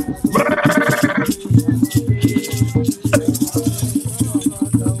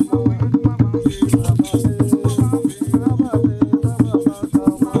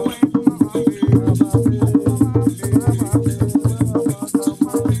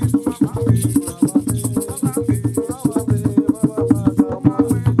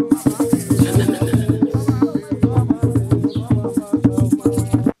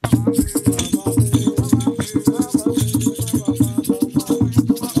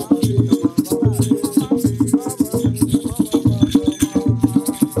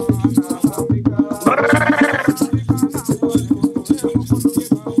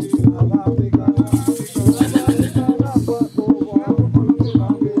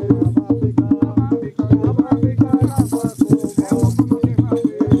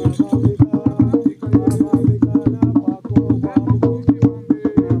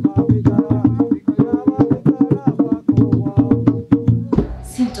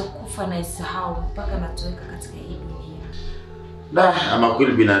 Ama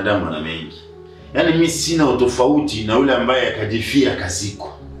kweli binadamu ana mengi. Yaani mimi sina utofauti na yule ambaye akajifia kaziko.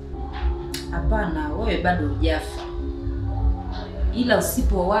 Hapana, wewe bado hujafa. Ila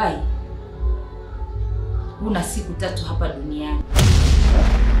usipowahi una siku 3 hapa duniani.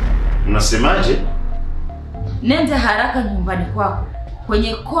 Unasemaje? Nenda haraka nyumbani kwako,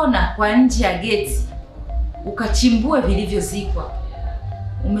 kwenye kona kwa nje ya geti, ukachimbue vilivyozikwa.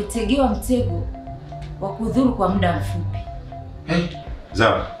 Umetegewa mtego wa kudhuru kwa muda mfupi.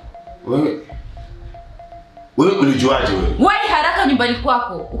 Zahabu, wewe Wewe ulijuaje wewe? Wahi haraka nyumbani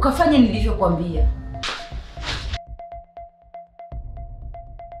kwako, ukafanya nilivyokuambia.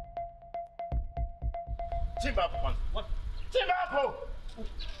 Chimba hapo kwanza. Chimba hapo.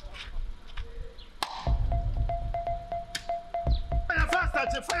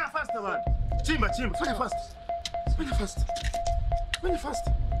 Fanya faster man. Chimba, fanya fast. Fanya fast. Fanya fast.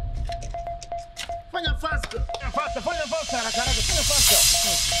 Fanya fast haraka, fanya fast.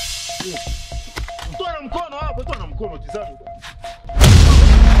 Toa mkono hapo, toa mkono tizama.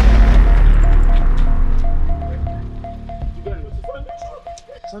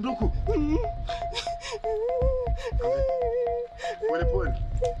 Sanduku. Pole. Pole.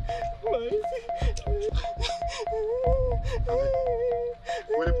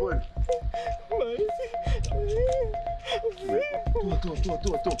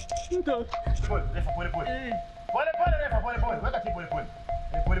 Toa. Pole, refa, pole. Pole, refa, pole. Weka chini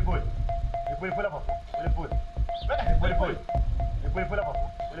pole. Pole hapo. Pole. Weka chini pole. Pole hapo.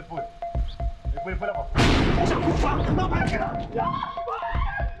 Pole hapo. Utakufa. Mama yake.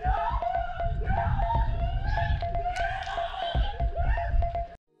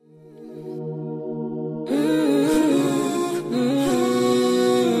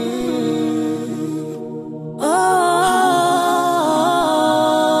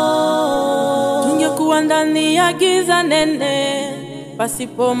 Ndani ya giza nene,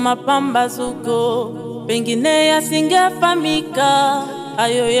 pasipo mapambazuko, pengine yasingefahamika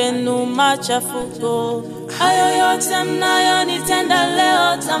hayo yenu machafuko. Hayo yote mnayonitenda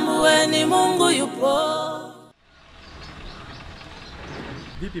leo, tambueni Mungu yupo.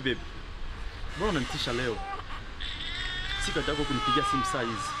 Vipi baby? Mbona unanitisha leo? Sikataka kunipigia simu saa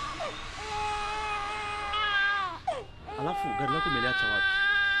hizi. Alafu gari lako umeliacha wapi?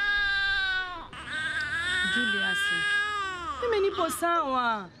 Julius, mimi nipo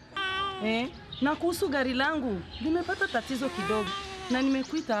sawa. Na kuhusu gari langu, nimepata tatizo kidogo na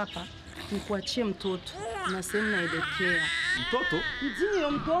nimekuita hapa nikuachie mtoto na sehemu naelekea. Mtoto?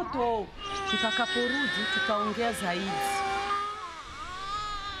 Ndiyo mtoto. Tutakaporudi tutaongea zaidi.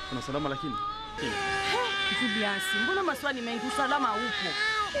 Kuna salama lakini? Julius, mbona maswali mengi? Usalama upo.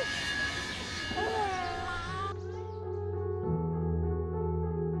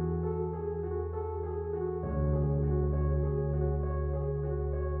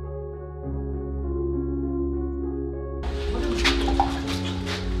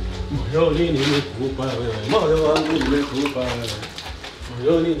 Moyoni nimekupa wewe, moyo wangu nimekupa wewe.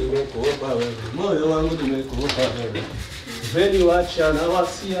 Moyoni nimekupa wewe, moyo wangu nimekupa wewe. Umeniacha na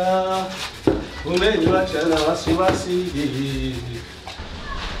wasia, umeniacha na wasiwasi.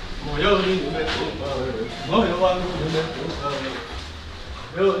 Moyoni nimekupa wewe, moyo wangu nimekupa wewe.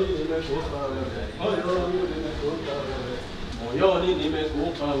 Moyoni nimekupa wewe, moyo wangu nimekupa wewe. Moyoni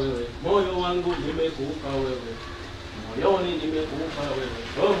nimekupa wewe, moyo wangu nimekupa wewe. Moyoni nimekupa wewe,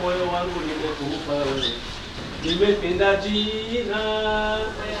 oh moyo wangu nimekupa wewe. Nimependa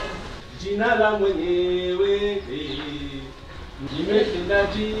jina la mwenyewe. Nimependa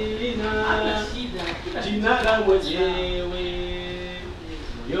jina la mwenyewe.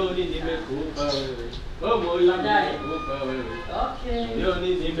 Moyoni nimekupa wewe, oh moyo nimekupa wewe. Moyoni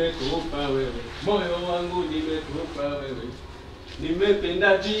nimekupa wewe, moyo wangu nimekupa wewe.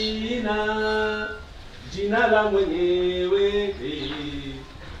 Nimependa jina la mwenyewe.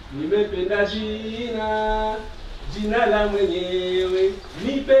 Nimependa jina la mwenyewe.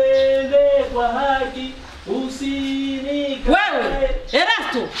 Nipende kwa haki, usinikatae. Wewe,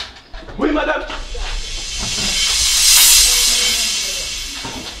 Erasto! Oui, madame.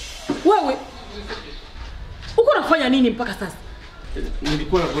 Wewe, uko unafanya nini mpaka sasa?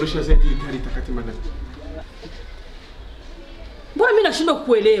 Nilikuwa naboresha zaidi gari takati madam. Mbona mimi nashindwa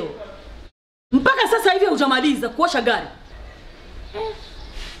kukuelewa? Mpaka sasa hivi hujamaliza kuosha gari.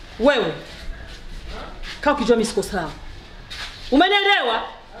 Wewe, kaa ukijua mimi siko sawa. Umenielewa?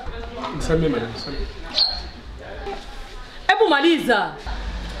 Msamee madam, msamee. Hebu maliza.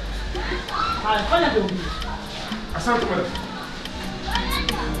 Haya, fanya ndio. Asante madam.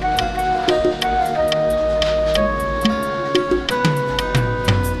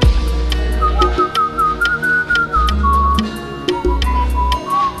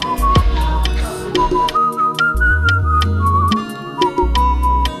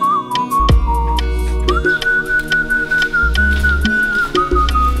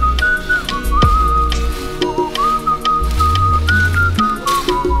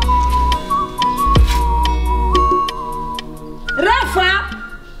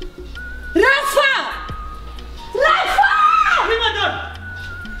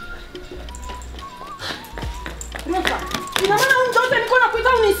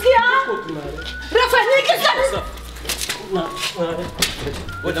 Rafanyike sana.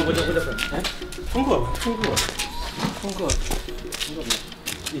 Ngoja. Fungua.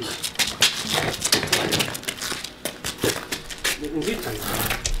 Ngita.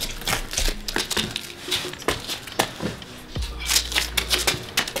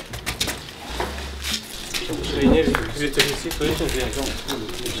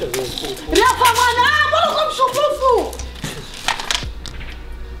 Rafa mwana, mbona uko msumbufu?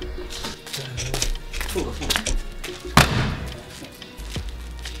 Funga.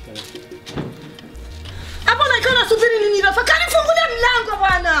 Hapo naikana subiri nini Rafa? Kanifungulia mlango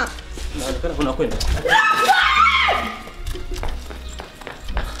bwana. Naonekana kuna kwenda. Rafa!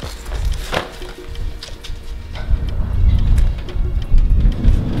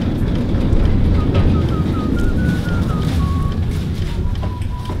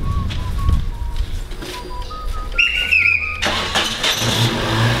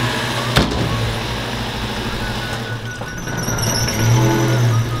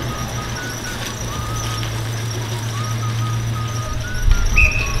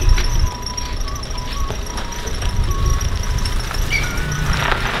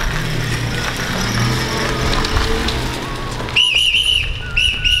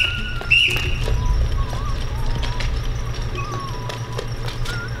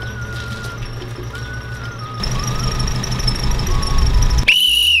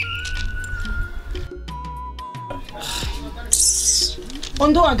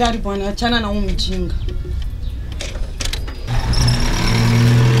 Ondoa gari bwana, achana na huyu mjinga.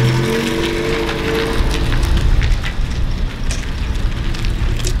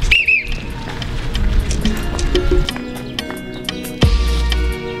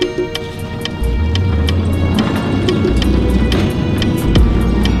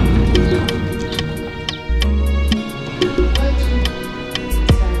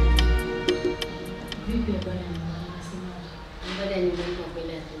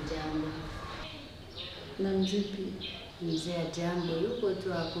 Mzee Jambo yuko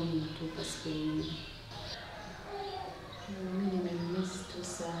tu hapo mtu Kaske. Mimi nimemiss tu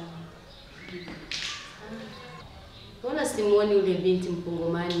sana. Mbona simuoni ule binti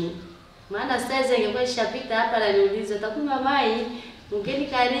Mpongomani? Maana sasa ingekuwa ishapita hapa na niuliza takunywa mai, mgeni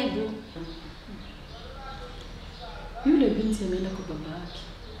karibu. Yule binti ameenda kwa baba yake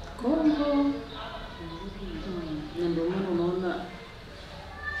Kongo. Na ndio maana unaona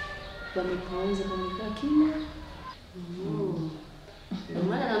wamepauza wamekaa kimya. Ndio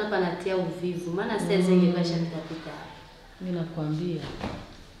maana naona panatia uvivu. Maana sasa ingekuwa ishapita. Mimi nakwambia.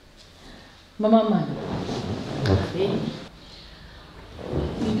 Mama Amina.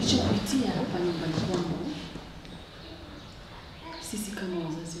 Nilichopitia hapa nyumbani kwangu. Sisi kama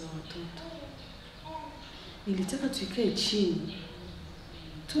wazazi wa watoto. Nilitaka tuikae chini.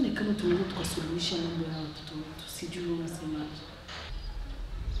 Tuone kama tunaweza tukasuluhisha mambo ya watoto wetu. Sijui unasemaje.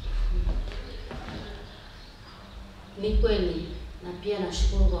 Ni kweli, na pia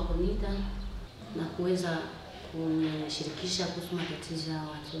nashukuru kwa kuniita na kuweza kunishirikisha kuhusu matatizo ya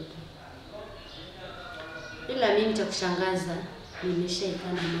watoto. Ila mimi cha kushangaza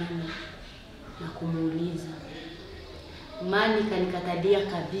nimeshaikana Mani na kumuuliza. Mani kanikatalia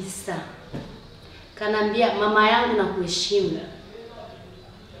kabisa. Kanambia mama yangu na kuheshimu.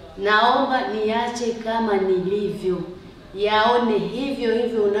 Naomba niache kama nilivyo. Yaone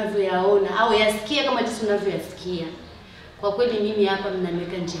hivyo unavyoyaona au yasikie kama jinsi unavyoyasikia. Kwa kweli mimi hapa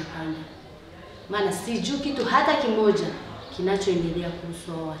mnaniweka njia panda. Maana sijui kitu hata kimoja kinachoendelea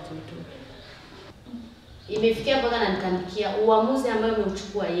kuhusu hao watoto. Imefikia mpaka ananitamkia uamuzi ambao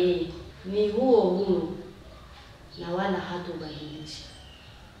umechukua yeye ni huo na wala hatobadilisha.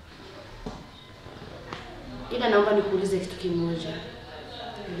 Ila naomba nikuulize kitu kimoja.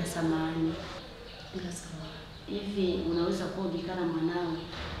 Bila samahani. Hivi unaweza kuongea na mwanao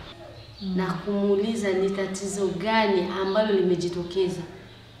na kumuuliza ni tatizo gani ambalo limejitokeza?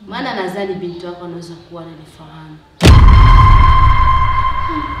 Maana nadhani binti wako anaweza kuwa ananifahamu.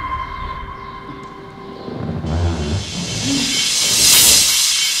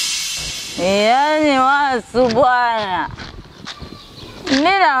 Yaani wasu bwana.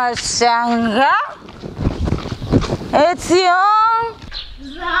 Nina washanga. Etio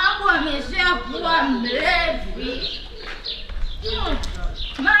Zahabu ameshakuwa mlevi.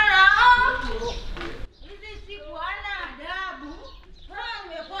 Mara hizi siku hana adabu.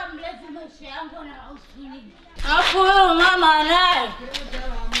 Nimekuwa mlevi maisha yangu na usuni. hapo huyo mama naye.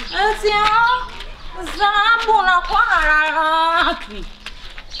 Etio Zahabu unakuwa na wapi?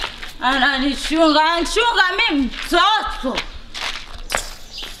 Ananichunga mimi mtoto.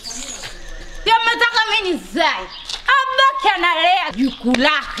 Yametaka mimi nizae. Abaki mwanamke analea juku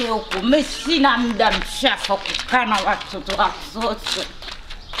lake huko. Mimi sina muda mchafu kukaa na watoto watoto.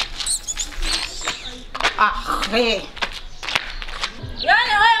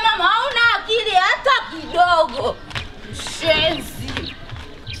 Yaani wewe mama hauna akili hata kidogo. Shenzi.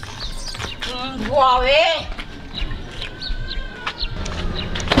 Mbwa wewe.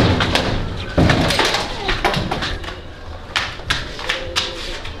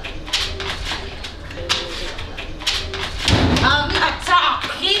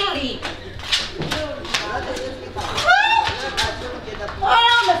 Akili.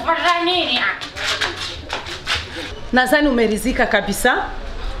 Umefanya nini? Nadhani umeridhika kabisa.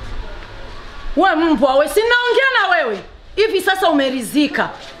 Wewe mbwa wewe, sinaongea na wewe. Hivi sasa umeridhika?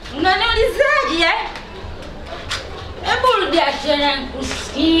 Unaniulizaje? Hebu rudia tena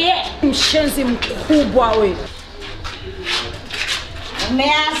nikusikie. Mshenzi mkubwa wewe.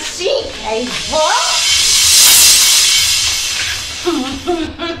 Umeashika hivyo?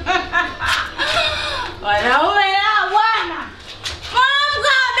 Wanaume na bwana.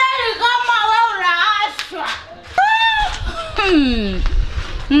 Mwanamke hodari kama wewe unaashwa.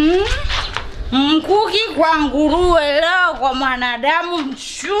 Mkuki kwa nguruwe leo kwa mwanadamu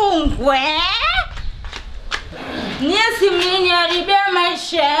mchungwe. Nyesi mliniharibia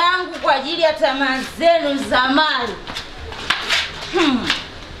maisha yangu kwa ajili ya tamaa zenu za mali.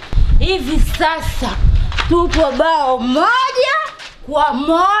 Hivi sasa tupo bao moja kwa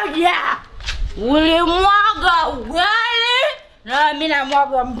moja. Ulimwaga ugali na mimi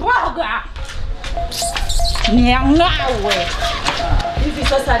namwaga mboga. Niangawe. Hivi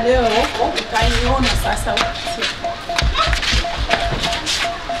sasa leo ukaniona sasa.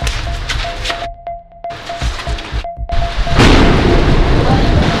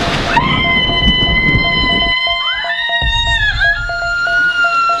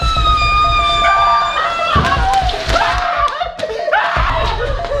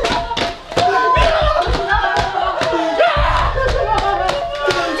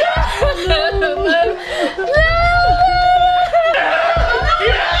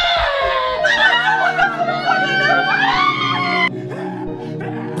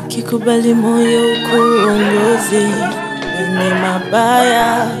 Kubali moyo kuongoze ni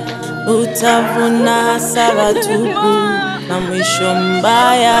mabaya, utavuna hasara tupu na mwisho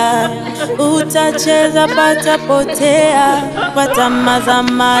mbaya. Utacheza pata potea, pata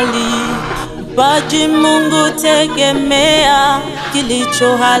mazamali. Baji Mungu tegemea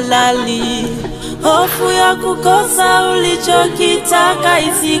kilicho halali. Hofu ya kukosa ulichokitaka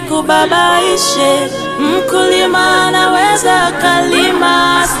isikubabaishe. Mkulima anaweza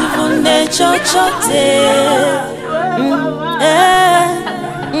kalima asivune chochote.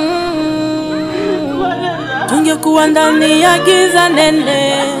 Tungekuwa ndani ya giza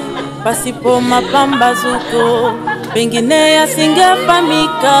nene, pasipo mapambazuko, pengine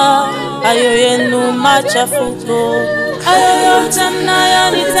yasingefahamika hayo yenu machafuko. Hayo yote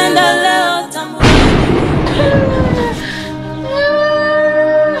mnayonitenda leo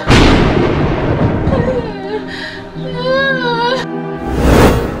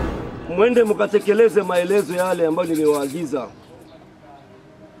Mwende mkatekeleze maelezo yale ambayo nimewaagiza,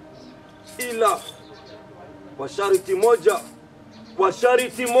 ila kwa sharti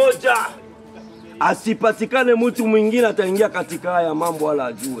moja, asipatikane mtu mwingine ataingia katika haya mambo wala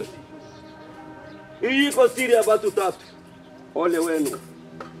ajue. Hii iko siri ya watu tatu. Ole wenu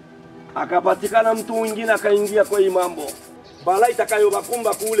akapatikana mtu mwingine akaingia kwa hii mambo, bala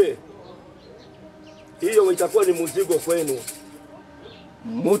itakayobakumba kule, hiyo itakuwa ni mzigo kwenu.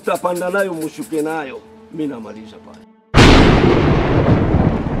 Mutapanda nayo mushuke nayo. Mimi namalisha pale.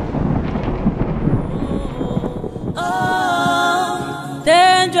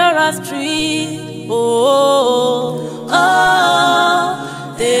 Dangerous tree,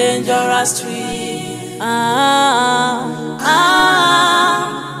 dangerous tree,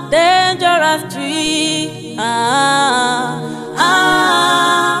 dangerous tree,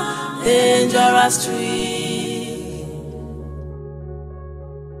 dangerous tree.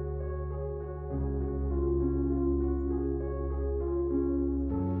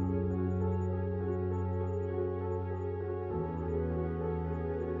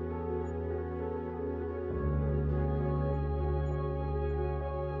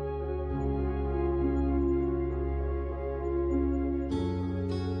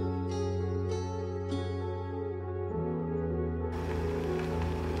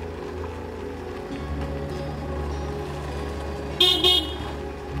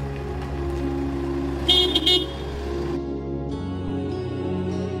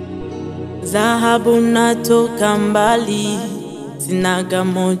 Zahabu natoka mbali, sinaga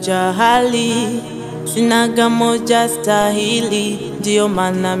moja hali, sinaga moja stahili, ndio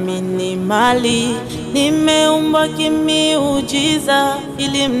maana mimi mali. Nimeumbwa kimiujiza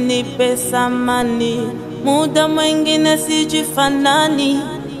ili mnipe samani, muda mwingine sijifanani,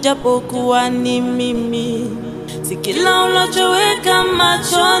 japokuwa ni mimi. Si kila unachoweka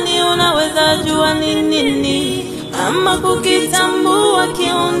machoni unaweza jua ni nini, ama kukitambua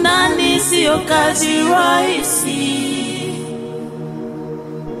kiundani sio kazi rahisi.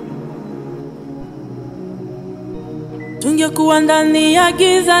 Tungekuwa ndani ya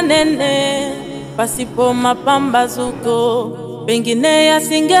giza nene, pasipo mapambazuko, pengine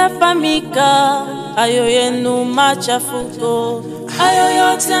yasingefahamika hayo yenu machafuko. Hayo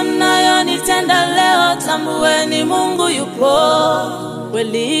yote mnayonitenda leo, tambueni Mungu yupo,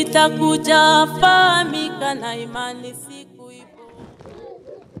 kweli itakuja fahamika na imani siku ipo.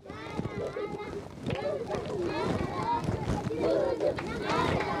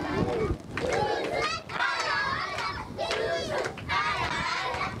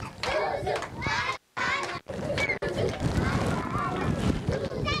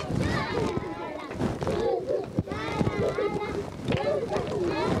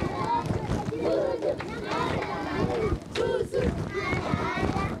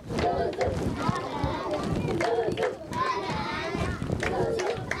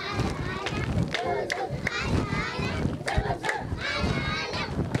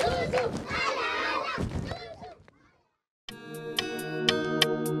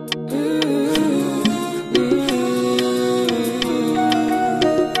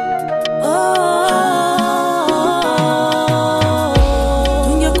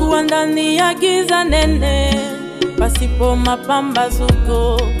 Pasipo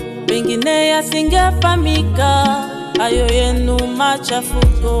mapambazuko, pengine yasingefahamika hayo yenu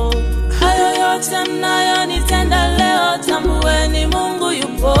machafuko. Hayo yote mnayonitenda leo, tambueni Mungu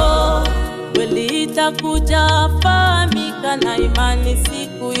yupo, kweli itakuja fahamika na imani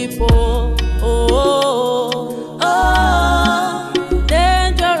siku ipo. Oh, oh, oh, oh,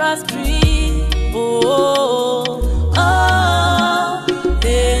 dangerous tree. Oh, oh, oh,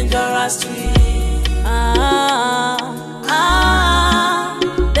 dangerous tree.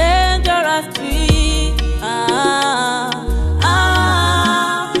 Dangerous tree.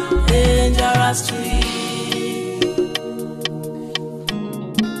 Dangerous tree.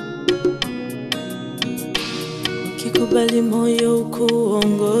 Ukikubali moyo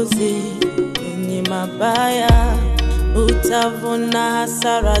ukuongoze kwenye mabaya, utavuna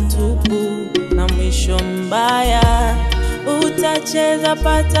hasara tupu na mwisho mbaya. Utacheza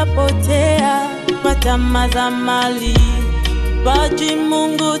pata potea, pata mazamali, baji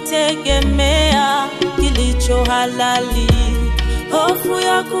Mungu tegemea kilicho halali. Hofu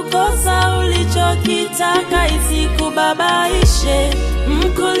ya kukosa ulichokitaka isikubabaishe,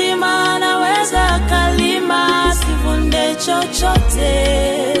 mkulima anaweza kalima asivunde chochote.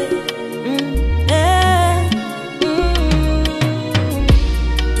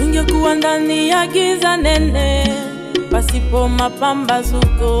 Tungekuwa ndani ya giza nene, pasipo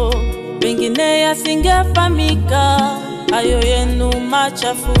mapambazuko, pengine yasingefahamika hayo yenu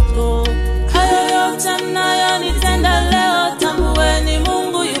machafuko. Hayo yote mnayonitenda leo, tambueni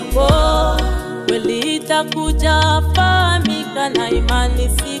Mungu yupo, kweli itakuja fahamika na imani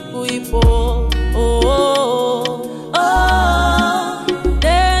siku ipo. Oh, oh, oh, oh,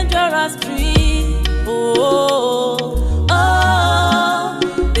 dangerous tree. Oh, oh, oh,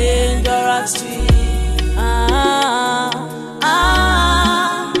 dangerous tree.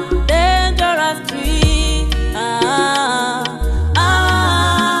 Dangerous tree.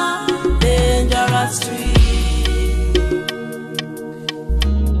 Dangerous tree.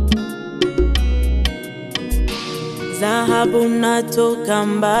 Zahabu natoka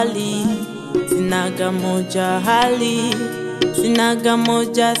mbali, sinaga moja hali, sinaga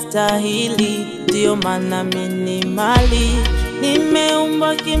moja stahili, ndio maana mimi mali.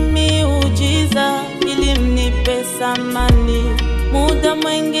 Nimeumbwa kimiujiza ili mnipe samani, muda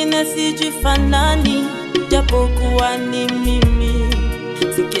mwingine sijifanani, japokuwa ni mimi.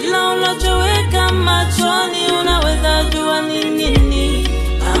 Si kila unachoweka machoni unaweza jua ni nini,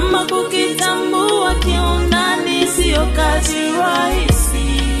 ama kukitambua kiundani sio kazi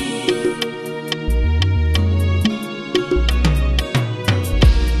rahisi.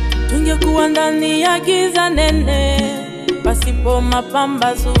 Tungekuwa ndani ya giza nene, pasipo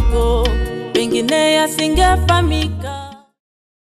mapambazuko, pengine yasingefahamika.